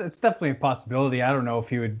 yeah, it's definitely a possibility. I don't know if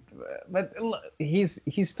he would, but he's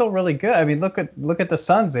still really good. I mean, look at the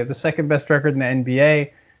Suns. They have the second best record in the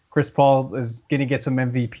NBA. Chris Paul is going to get some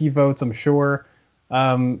MVP votes, I'm sure.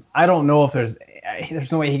 I don't know if there's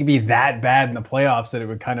no way he could be that bad in the playoffs that it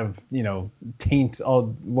would kind of, taint all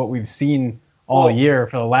what we've seen all year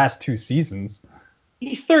for the last 2 seasons.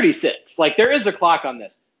 He's 36. Like, there is a clock on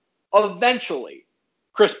this. Eventually,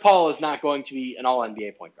 Chris Paul is not going to be an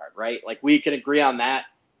all-NBA point guard, right? Like, we can agree on that.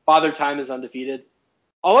 Father Time is undefeated.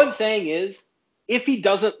 All I'm saying is, if he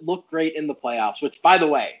doesn't look great in the playoffs, which, by the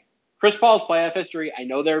way, Chris Paul's playoff history, I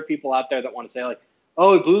know there are people out there that want to say, like,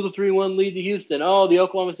 oh, he blew the 3-1 lead to Houston. Oh, the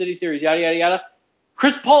Oklahoma City series, yada, yada, yada.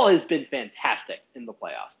 Chris Paul has been fantastic in the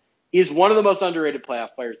playoffs. He is one of the most underrated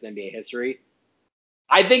playoff players in NBA history.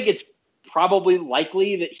 I think it's probably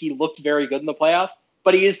likely that he looked very good in the playoffs,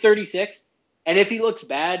 but he is 36. And if he looks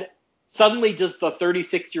bad, suddenly just the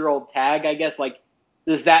 36-year-old tag, I guess, like,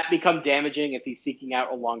 does that become damaging if he's seeking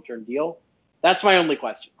out a long-term deal? That's my only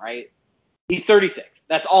question, right? He's 36.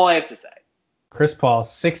 That's all I have to say. Chris Paul,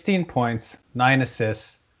 16 points, 9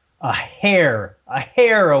 assists, a hair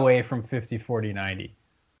away from 50, 40, 90.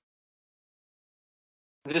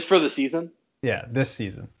 Just for the season? Yeah, this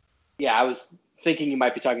season. Yeah, I was thinking you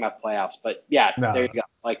might be talking about the playoffs, but yeah, No, there you go.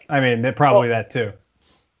 Like, I mean, probably that too.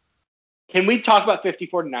 Can we talk about 50,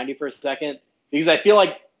 40, 90 for a second? Because I feel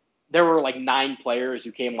like there were like 9 players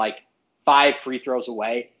who came like 5 free throws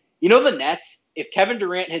away. You know the Nets, if Kevin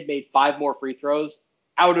Durant had made 5 more free throws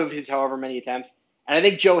out of his however many attempts, and I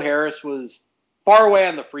think Joe Harris was far away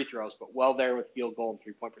on the free throws, but well there with field goal and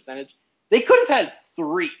three-point percentage, they could have had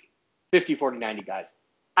 3 50, 40, 90 guys.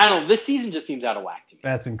 I don't know. This season just seems out of whack to me.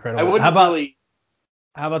 That's incredible. I wouldn't really...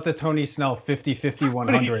 How about the Tony Snell 50, 50,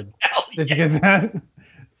 100? Did you get that?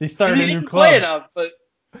 He started a new club. Play enough, but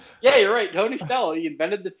yeah, you're right. Tony Snell, he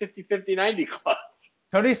invented the 50, 50, 90 club.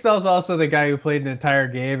 Tony Snell's also the guy who played an entire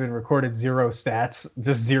game and recorded 0 stats,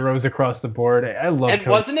 just zeros across the board. I love Tony Snell.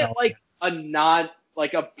 And wasn't it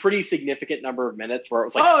like a pretty significant number of minutes where it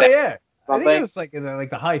was like yeah. I think it was like in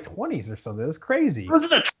the high 20s or something. It was crazy. Was it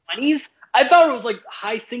the 20s? I thought it was like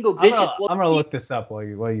high single digits. I'm gonna look this up while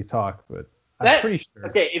you talk, but I'm pretty sure.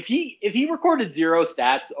 Okay, if he recorded 0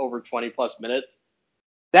 stats over 20 plus minutes,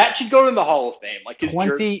 that should go to the Hall of Fame. Like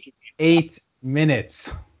 28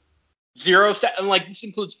 minutes. 0 stats, and like this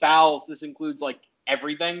includes fouls. This includes like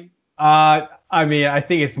everything. I mean, I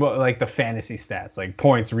think it's more like the fantasy stats, like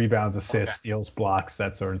points, rebounds, assists, steals, blocks,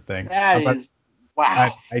 that sort of thing.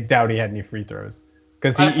 Wow. I doubt he had any free throws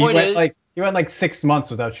because he went like 6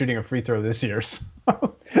 months without shooting a free throw this year.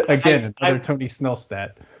 So, again, another Tony Snell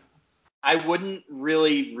stat. I wouldn't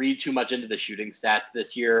really read too much into the shooting stats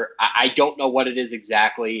this year. I don't know what it is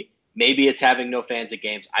exactly. Maybe it's having no fans at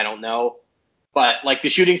games. I don't know. But like the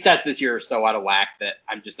shooting stats this year are so out of whack that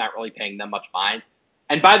I'm just not really paying them much mind.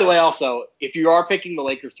 And by the way, also, if you are picking the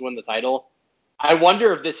Lakers to win the title, I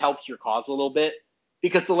wonder if this helps your cause a little bit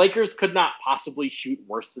because the Lakers could not possibly shoot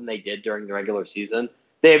worse than they did during the regular season.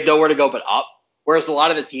 They have nowhere to go but up, whereas a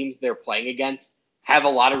lot of the teams they're playing against have a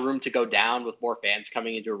lot of room to go down with more fans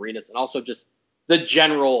coming into arenas and also just the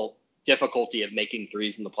general difficulty of making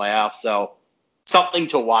threes in the playoffs. So something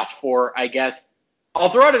to watch for, I guess. I'll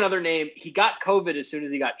throw out another name. He got COVID as soon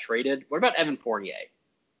as he got traded. What about Evan Fournier?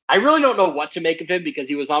 I really don't know what to make of him because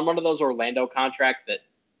he was on one of those Orlando contracts that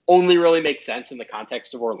only really makes sense in the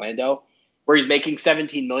context of Orlando, where he's making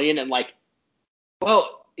 $17 million. And like,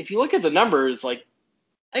 well, if you look at the numbers, like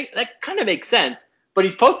that kind of makes sense. But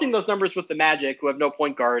he's posting those numbers with the Magic, who have no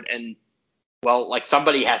point guard, and well, like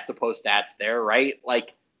somebody has to post stats there, right?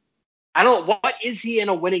 Like, I don't know, what is he in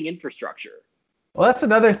a winning infrastructure? Well, that's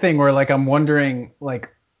another thing where like I'm wondering,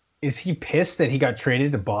 like, is he pissed that he got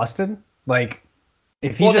traded to Boston? Like,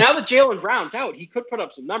 if he now that Jaylen Brown's out, he could put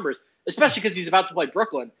up some numbers, especially because he's about to play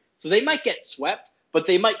Brooklyn. So they might get swept, but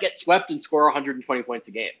they might get swept and score 120 points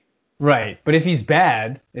a game. Right, but if he's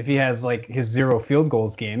bad, if he has like his 0 field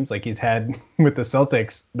goals games like he's had with the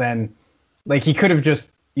Celtics, then like he could have just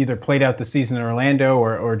either played out the season in Orlando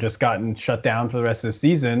or just gotten shut down for the rest of the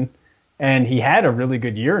season. And he had a really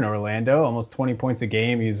good year in Orlando, almost 20 points a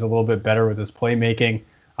game. He's a little bit better with his playmaking.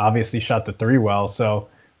 Obviously shot the 3 well. So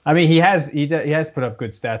I mean, he has put up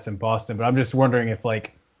good stats in Boston, but I'm just wondering if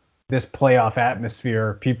like this playoff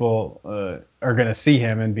atmosphere, people are going to see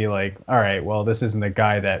him and be like, all right, well, this isn't a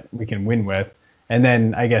guy that we can win with. And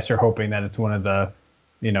then I guess you're hoping that it's one of the,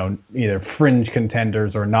 either fringe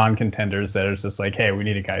contenders or non-contenders that is just like, hey, we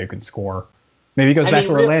need a guy who can score. Maybe he goes back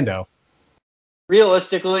to Orlando.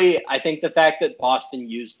 Realistically, I think the fact that Boston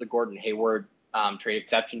used the Gordon Hayward trade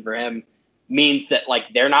exception for him means that like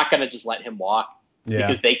they're not going to just let him walk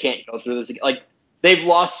because they can't go through this. Like they've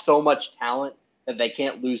lost so much talent that they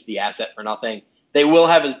can't lose the asset for nothing. They will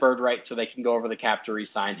have his bird right so they can go over the cap to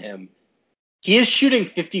re-sign him. He is shooting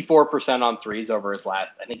 54% on threes over his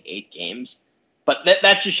last, I think, 8 games. But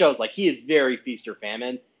that just shows, like, he is very feast or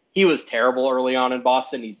famine. He was terrible early on in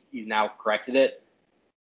Boston. He's now corrected it.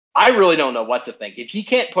 I really don't know what to think. If he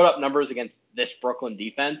can't put up numbers against this Brooklyn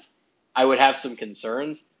defense, I would have some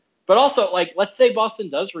concerns. But also, like, let's say Boston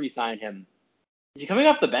does re-sign him. Is he coming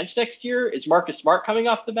off the bench next year? Is Marcus Smart coming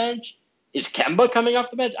off the bench? Is Kemba coming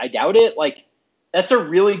off the bench? I doubt it. Like, that's a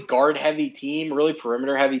really guard-heavy team, really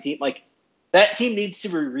perimeter-heavy team. Like, that team needs to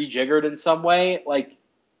be rejiggered in some way. Like,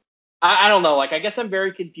 I don't know. Like, I guess I'm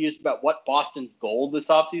very confused about what Boston's goal this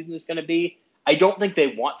offseason is going to be. I don't think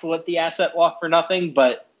they want to let the asset walk for nothing,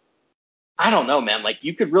 but I don't know, man. Like,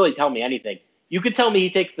 you could really tell me anything. You could tell me he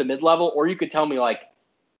takes the mid-level, or you could tell me, like,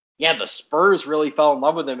 yeah, the Spurs really fell in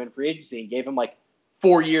love with him in free agency and gave him, like,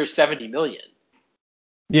 4 years, $70 million.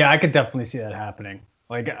 Yeah, I could definitely see that happening.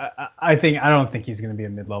 Like, I don't think he's going to be a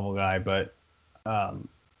mid-level guy, but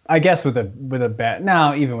I guess with a bad,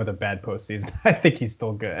 now even with a bad postseason, I think he's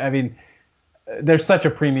still good. I mean, there's such a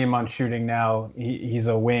premium on shooting now. He's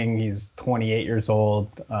a wing. He's 28 years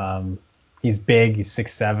old. He's big. He's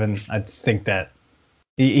 6'7". I just think that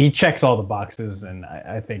he checks all the boxes, and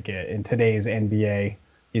I think in today's NBA,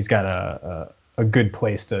 he's got a good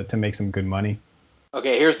place to make some good money.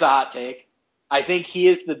 Okay, here's the hot take. I think he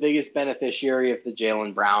is the biggest beneficiary of the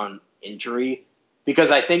Jaylen Brown injury, because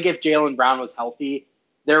I think if Jaylen Brown was healthy,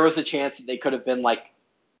 there was a chance that they could have been like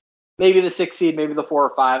maybe the 6 seed, maybe the 4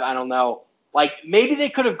 or 5. I don't know. Like, maybe they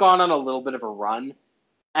could have gone on a little bit of a run.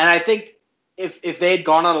 And I think if they had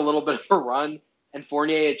gone on a little bit of a run and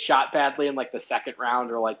Fournier had shot badly in like the second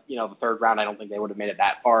round or like, you know, the third round, I don't think they would have made it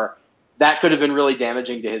that far. That could have been really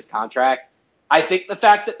damaging to his contract. I think the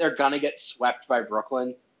fact that they're going to get swept by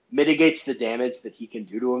Brooklyn mitigates the damage that he can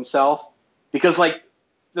do to himself, because like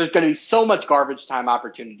there's going to be so much garbage time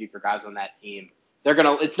opportunity for guys on that team.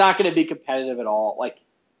 It's not going to be competitive at all. Like,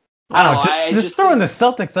 I don't know. Just throwing the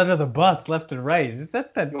Celtics under the bus left and right. Is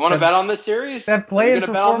that you want to bet on this series? That play-in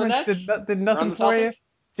performance did nothing for you?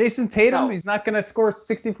 Jason Tatum, no. He's not going to score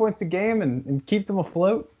 60 points a game and keep them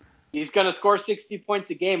afloat? He's going to score 60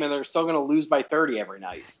 points a game, and they're still going to lose by 30 every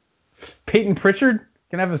night. Peyton Pritchard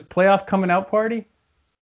can have his playoff coming out party?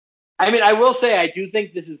 I mean, I will say I do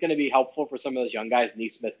think this is going to be helpful for some of those young guys,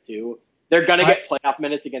 Nesmith too. They're going to get playoff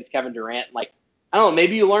minutes against Kevin Durant. Like, I don't know,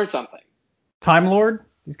 maybe you learn something. Time Lord,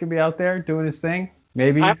 he's going to be out there doing his thing.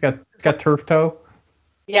 Maybe he's got turf toe.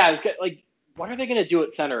 Yeah, like, what are they going to do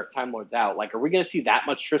at center if Time Lord's out? Like, are we going to see that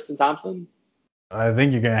much Tristan Thompson? I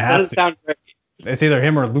think you're going to have to. Sound great. It's either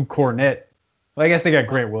him or Luke Cornett. Well, I guess they got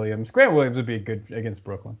Grant Williams. Grant Williams would be good against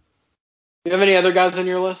Brooklyn. Do you have any other guys on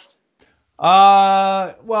your list?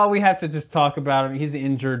 Well, we have to just talk about him. He's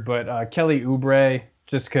injured, but Kelly Oubre,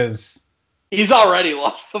 just because he's already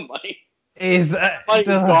lost the money. He's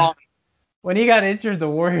gone. When he got injured, the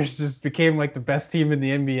Warriors just became like the best team in the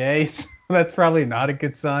NBA. So that's probably not a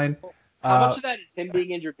good sign. How much of that is him being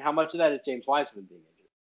injured? And how much of that is James Wiseman being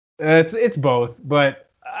injured? It's both, but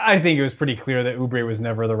I think it was pretty clear that Oubre was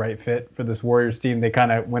never the right fit for this Warriors team. They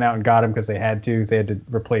kind of went out and got him because they had to. They had to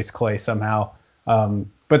replace Clay somehow.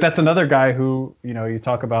 But that's another guy who, you know, you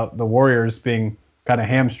talk about the Warriors being kind of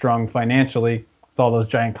hamstrung financially with all those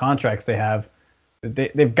giant contracts they have.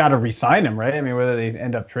 They've got to re-sign him, right? I mean, whether they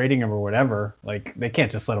end up trading him or whatever, like they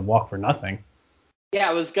can't just let him walk for nothing. Yeah,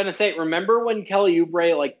 I was gonna say, remember when Kelly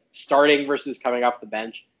Oubre, like, starting versus coming off the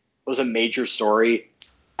bench was a major story?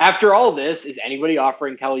 After all this, is anybody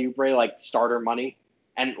offering Kelly Oubre like starter money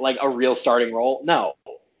and like a real starting role? No.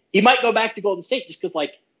 He might go back to Golden State just because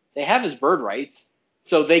like they have his bird rights,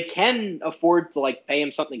 so they can afford to like pay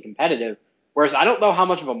him something competitive. Whereas I don't know how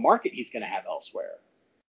much of a market he's gonna have elsewhere.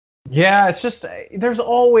 Yeah, it's just there's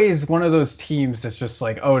always one of those teams that's just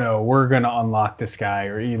like, oh no, we're gonna unlock this guy.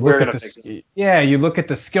 Or you look at you look at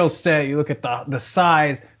the skill set, you look at the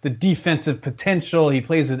size, the defensive potential. He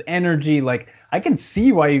plays with energy. Like I can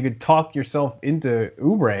see why you could talk yourself into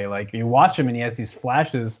Oubre. Like you watch him and he has these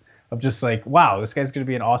flashes of just like, wow, this guy's gonna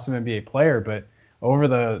be an awesome NBA player. But over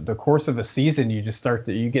the course of a season,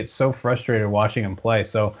 you get so frustrated watching him play.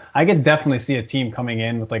 So I could definitely see a team coming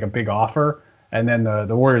in with like a big offer. And then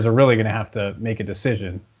the Warriors are really going to have to make a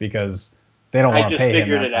decision because they don't want to pay him. I just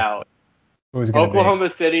figured it out. Oklahoma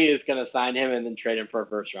City is going to sign him and then trade him for a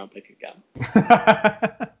first-round pick again.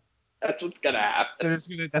 That's what's going to happen.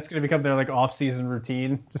 That's going to become their like off-season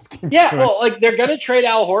routine. Well, like they're going to trade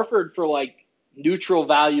Al Horford for like neutral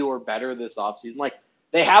value or better this offseason. Like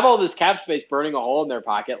they have all this cap space burning a hole in their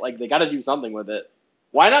pocket. Like they got to do something with it.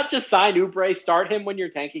 Why not just sign Oubre, start him when you're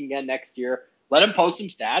tanking again next year, let him post some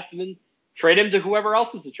stats, and then trade him to whoever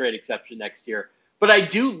else is a trade exception next year. But I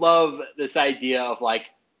do love this idea of like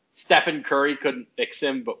Stephen Curry couldn't fix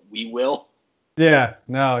him, but we will. Yeah,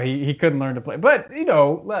 no, he couldn't learn to play. But, you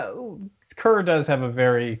know, Kerr does have a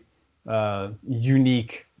very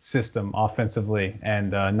unique system offensively,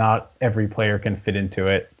 and not every player can fit into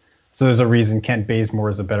it. So there's a reason Kent Bazemore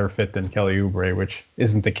is a better fit than Kelly Oubre, which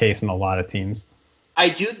isn't the case in a lot of teams. I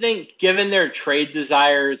do think, given their trade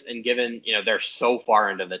desires and given, they're so far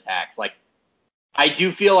into the tax, like, I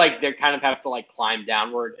do feel like they kind of have to, like, climb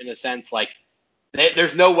downward in a sense. Like,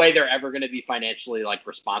 there's no way they're ever going to be financially, like,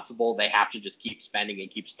 responsible. They have to just keep spending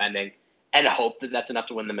and hope that that's enough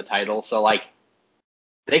to win them a title. So, like,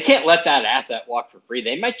 they can't let that asset walk for free.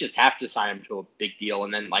 They might just have to sign him to a big deal,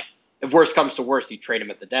 and then, like, if worse comes to worse, you trade him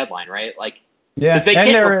at the deadline, right? Like, yeah, because they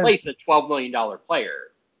can't replace a $12 million player.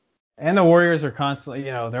 And the Warriors are constantly,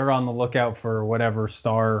 they're on the lookout for whatever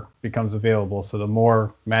star becomes available. So the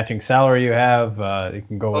more matching salary you have, you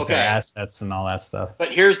can go with their assets and all that stuff.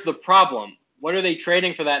 But here's the problem. What are they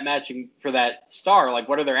trading for that star? Like,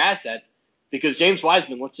 what are their assets? Because James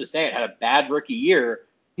Wiseman, let's just say it, had a bad rookie year.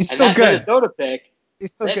 He's still good.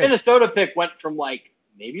 Minnesota pick went from, like,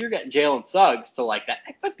 maybe you're getting Jalen Suggs to, like, that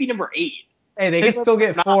might be number 8. Hey, they can still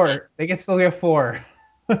get 4. They can still get 4.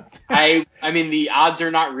 I mean, the odds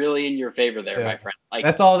are not really in your favor there, my friend. Like,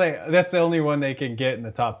 that's the only one they can get in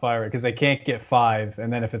the top 5, because they can't get 5,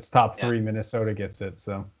 and then if it's top 3, Minnesota gets it.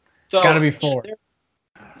 So it's got to be 4.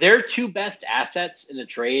 Their 2 best assets in the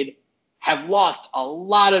trade have lost a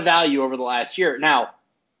lot of value over the last year. Now,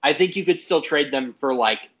 I think you could still trade them for,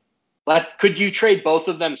 like, could you trade both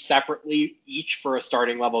of them separately, each for a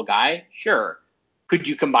starting level guy? Sure. Could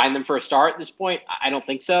you combine them for a star at this point? I don't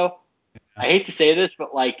think so. I hate to say this,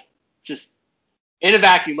 but, like, just in a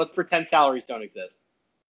vacuum, let's pretend salaries don't exist.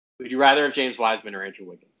 Would you rather have James Wiseman or Andrew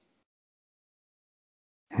Wiggins?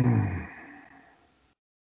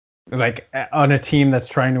 Like, on a team that's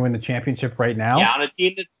trying to win the championship right now? Yeah, on a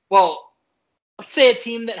team let's say a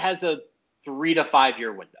team that has a 3 to 5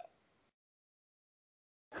 year window.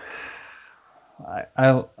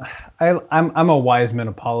 I'm a Wiseman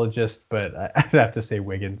apologist, but I'd have to say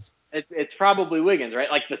Wiggins. It's probably Wiggins, right?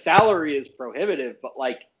 Like, the salary is prohibitive, but,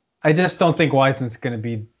 like, I just don't think Wiseman's going to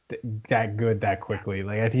be that good that quickly.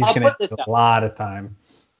 Like, he's going to take a lot of time.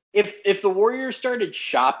 If the Warriors started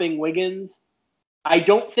shopping Wiggins, I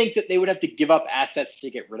don't think that they would have to give up assets to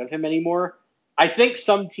get rid of him anymore. I think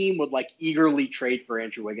some team would, like, eagerly trade for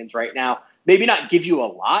Andrew Wiggins right now. Maybe not give you a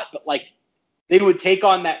lot, but, like, they would take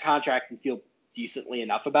on that contract and feel decently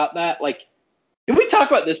enough about that. Like, can we talk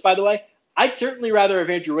about this, by the way? I'd certainly rather have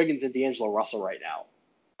Andrew Wiggins than D'Angelo Russell right now.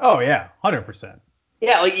 Oh, yeah, 100%.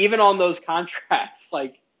 Yeah, like, even on those contracts,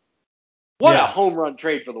 like, what a home run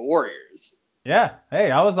trade for the Warriors. Yeah. Hey,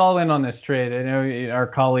 I was all in on this trade. I know our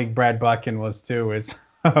colleague Brad Buckin was too.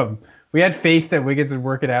 We had faith that Wiggins would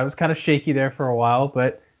work it out. It was kind of shaky there for a while,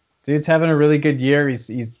 but dude's having a really good year.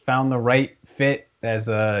 He's found the right fit as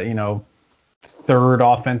a, third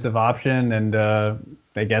offensive option, and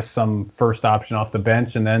I guess some first option off the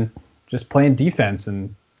bench, and then just playing defense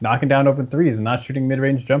and knocking down open threes and not shooting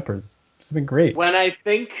mid-range jumpers. It's been great. When I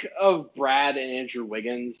think of Brad and Andrew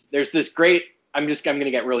Wiggins, there's this great – I'm going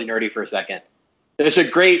to get really nerdy for a second. There's a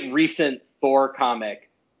great recent Thor comic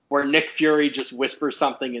where Nick Fury just whispers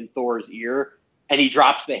something in Thor's ear, and he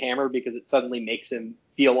drops the hammer because it suddenly makes him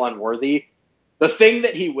feel unworthy. The thing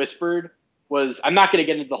that he whispered was – I'm not going to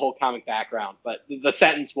get into the whole comic background, but the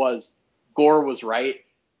sentence was, Gore was right.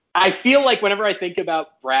 I feel like whenever I think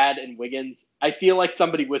about Brad and Wiggins, I feel like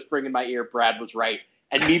somebody whispering in my ear, Brad was right.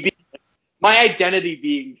 And me being – my identity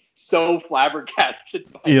being so flabbergasted.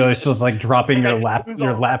 It's just like dropping your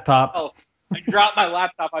laptop. Oh, I dropped my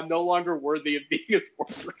laptop. I'm no longer worthy of being a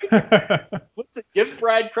sports writer. Give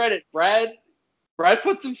Brad credit. Brad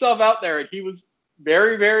puts himself out there, and he was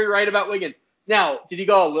very, very right about Wiggins. Now, did he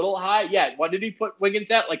go a little high? Yeah. What did he put Wiggins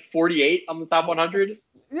at? Like 48 on the top 100?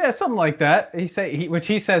 Yeah, something like that. Which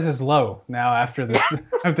he says is low now after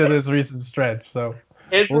this recent stretch. So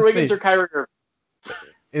Andrew Wiggins or Kyrie Irving?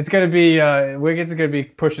 It's gonna be Wiggins is gonna be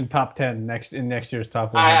pushing top 10 in next year's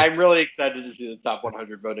top 100. I'm really excited to see the top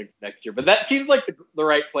 100 voting next year, but that seems like the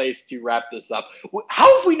right place to wrap this up.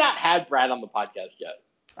 How have we not had Brad on the podcast yet?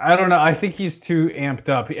 I don't know. I think he's too amped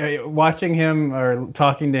up. Watching him or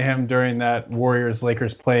talking to him during that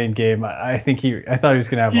Warriors-Lakers playing game, I thought he was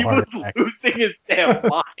gonna have a heart attack. He was losing his damn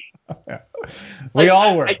mind. Yeah. We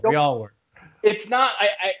all were. It's not.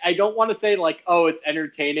 I don't want to say like, oh, it's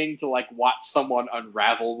entertaining to like watch someone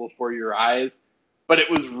unravel before your eyes, but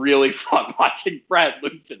it was really fun watching Brad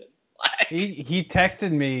lose it. He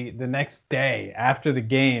texted me the next day after the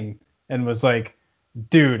game and was like,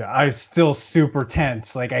 dude, I'm still super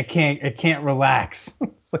tense. Like I can't relax.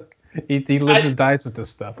 It's like he lives and dies with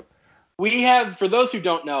this stuff. We have, for those who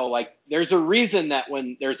don't know, like there's a reason that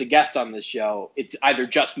when there's a guest on this show, it's either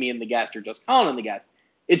just me and the guest or just Colin and the guest.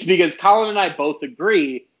 It's because Colin and I both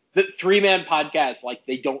agree the 3-man podcasts, like,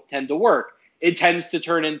 they don't tend to work. It tends to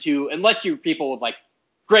turn into, unless you're people with like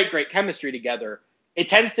great chemistry together, it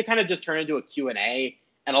tends to kind of just turn into a Q&A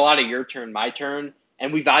and a lot of your turn, my turn,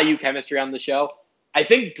 and we value chemistry on the show. I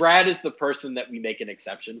think Brad is the person that we make an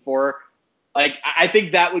exception for. Like, I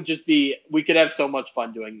think that would just be, we could have so much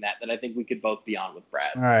fun doing that I think we could both be on with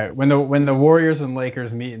Brad. All right. When the Warriors and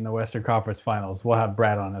Lakers meet in the Western Conference Finals, we'll have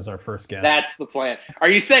Brad on as our first guest. That's the plan. Are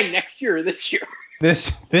you saying next year or this year?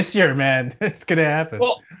 This year, man. It's going to happen.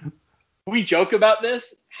 Well, we joke about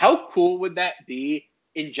this. How cool would that be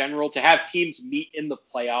in general to have teams meet in the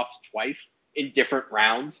playoffs twice in different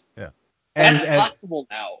rounds? Yeah. That's possible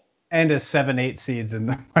now. And as 7-8 seeds in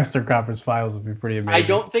the Western Conference Finals would be pretty amazing. I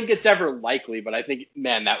don't think it's ever likely, but I think,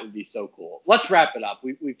 man, that would be so cool. Let's wrap it up.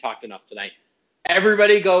 We've talked enough tonight.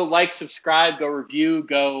 Everybody go like, subscribe, go review,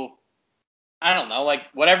 go, I don't know, like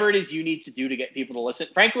whatever it is you need to do to get people to listen.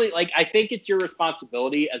 Frankly, like I think it's your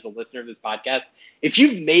responsibility as a listener of this podcast. If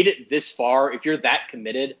you've made it this far, if you're that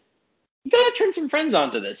committed, you got to turn some friends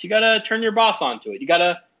onto this. You got to turn your boss onto it. You got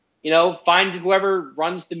to, find whoever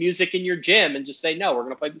runs the music in your gym and just say, no, we're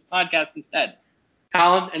going to play this podcast instead.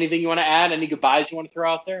 Colin, anything you want to add? Any goodbyes you want to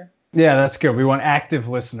throw out there? Yeah, that's good. We want active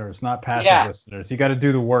listeners, not passive listeners. You got to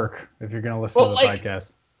do the work if you're going to listen to the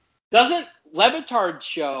podcast. Doesn't Le Batard's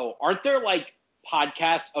show, aren't there like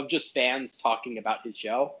podcasts of just fans talking about his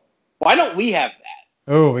show? Why don't we have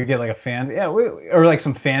that? Oh, we get like a fan. Yeah, or like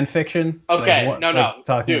some fan fiction. Okay, like no.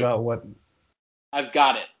 Talking Dude, about what. I've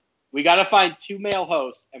got it. We got to find 2 male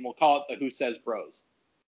hosts, and we'll call it the Who Says Bros.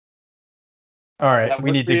 All right,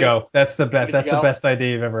 we need to go. That's the best. That's the best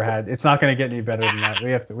idea you've ever had. It's not going to get any better than that.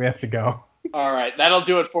 We have to go. All right, that'll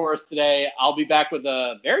do it for us today. I'll be back with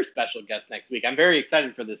a very special guest next week. I'm very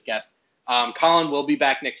excited for this guest. Colin will be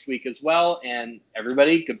back next week as well. And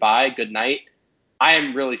everybody, goodbye, good night. I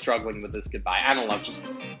am really struggling with this goodbye. I don't know. Just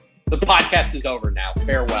the podcast is over now.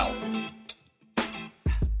 Farewell.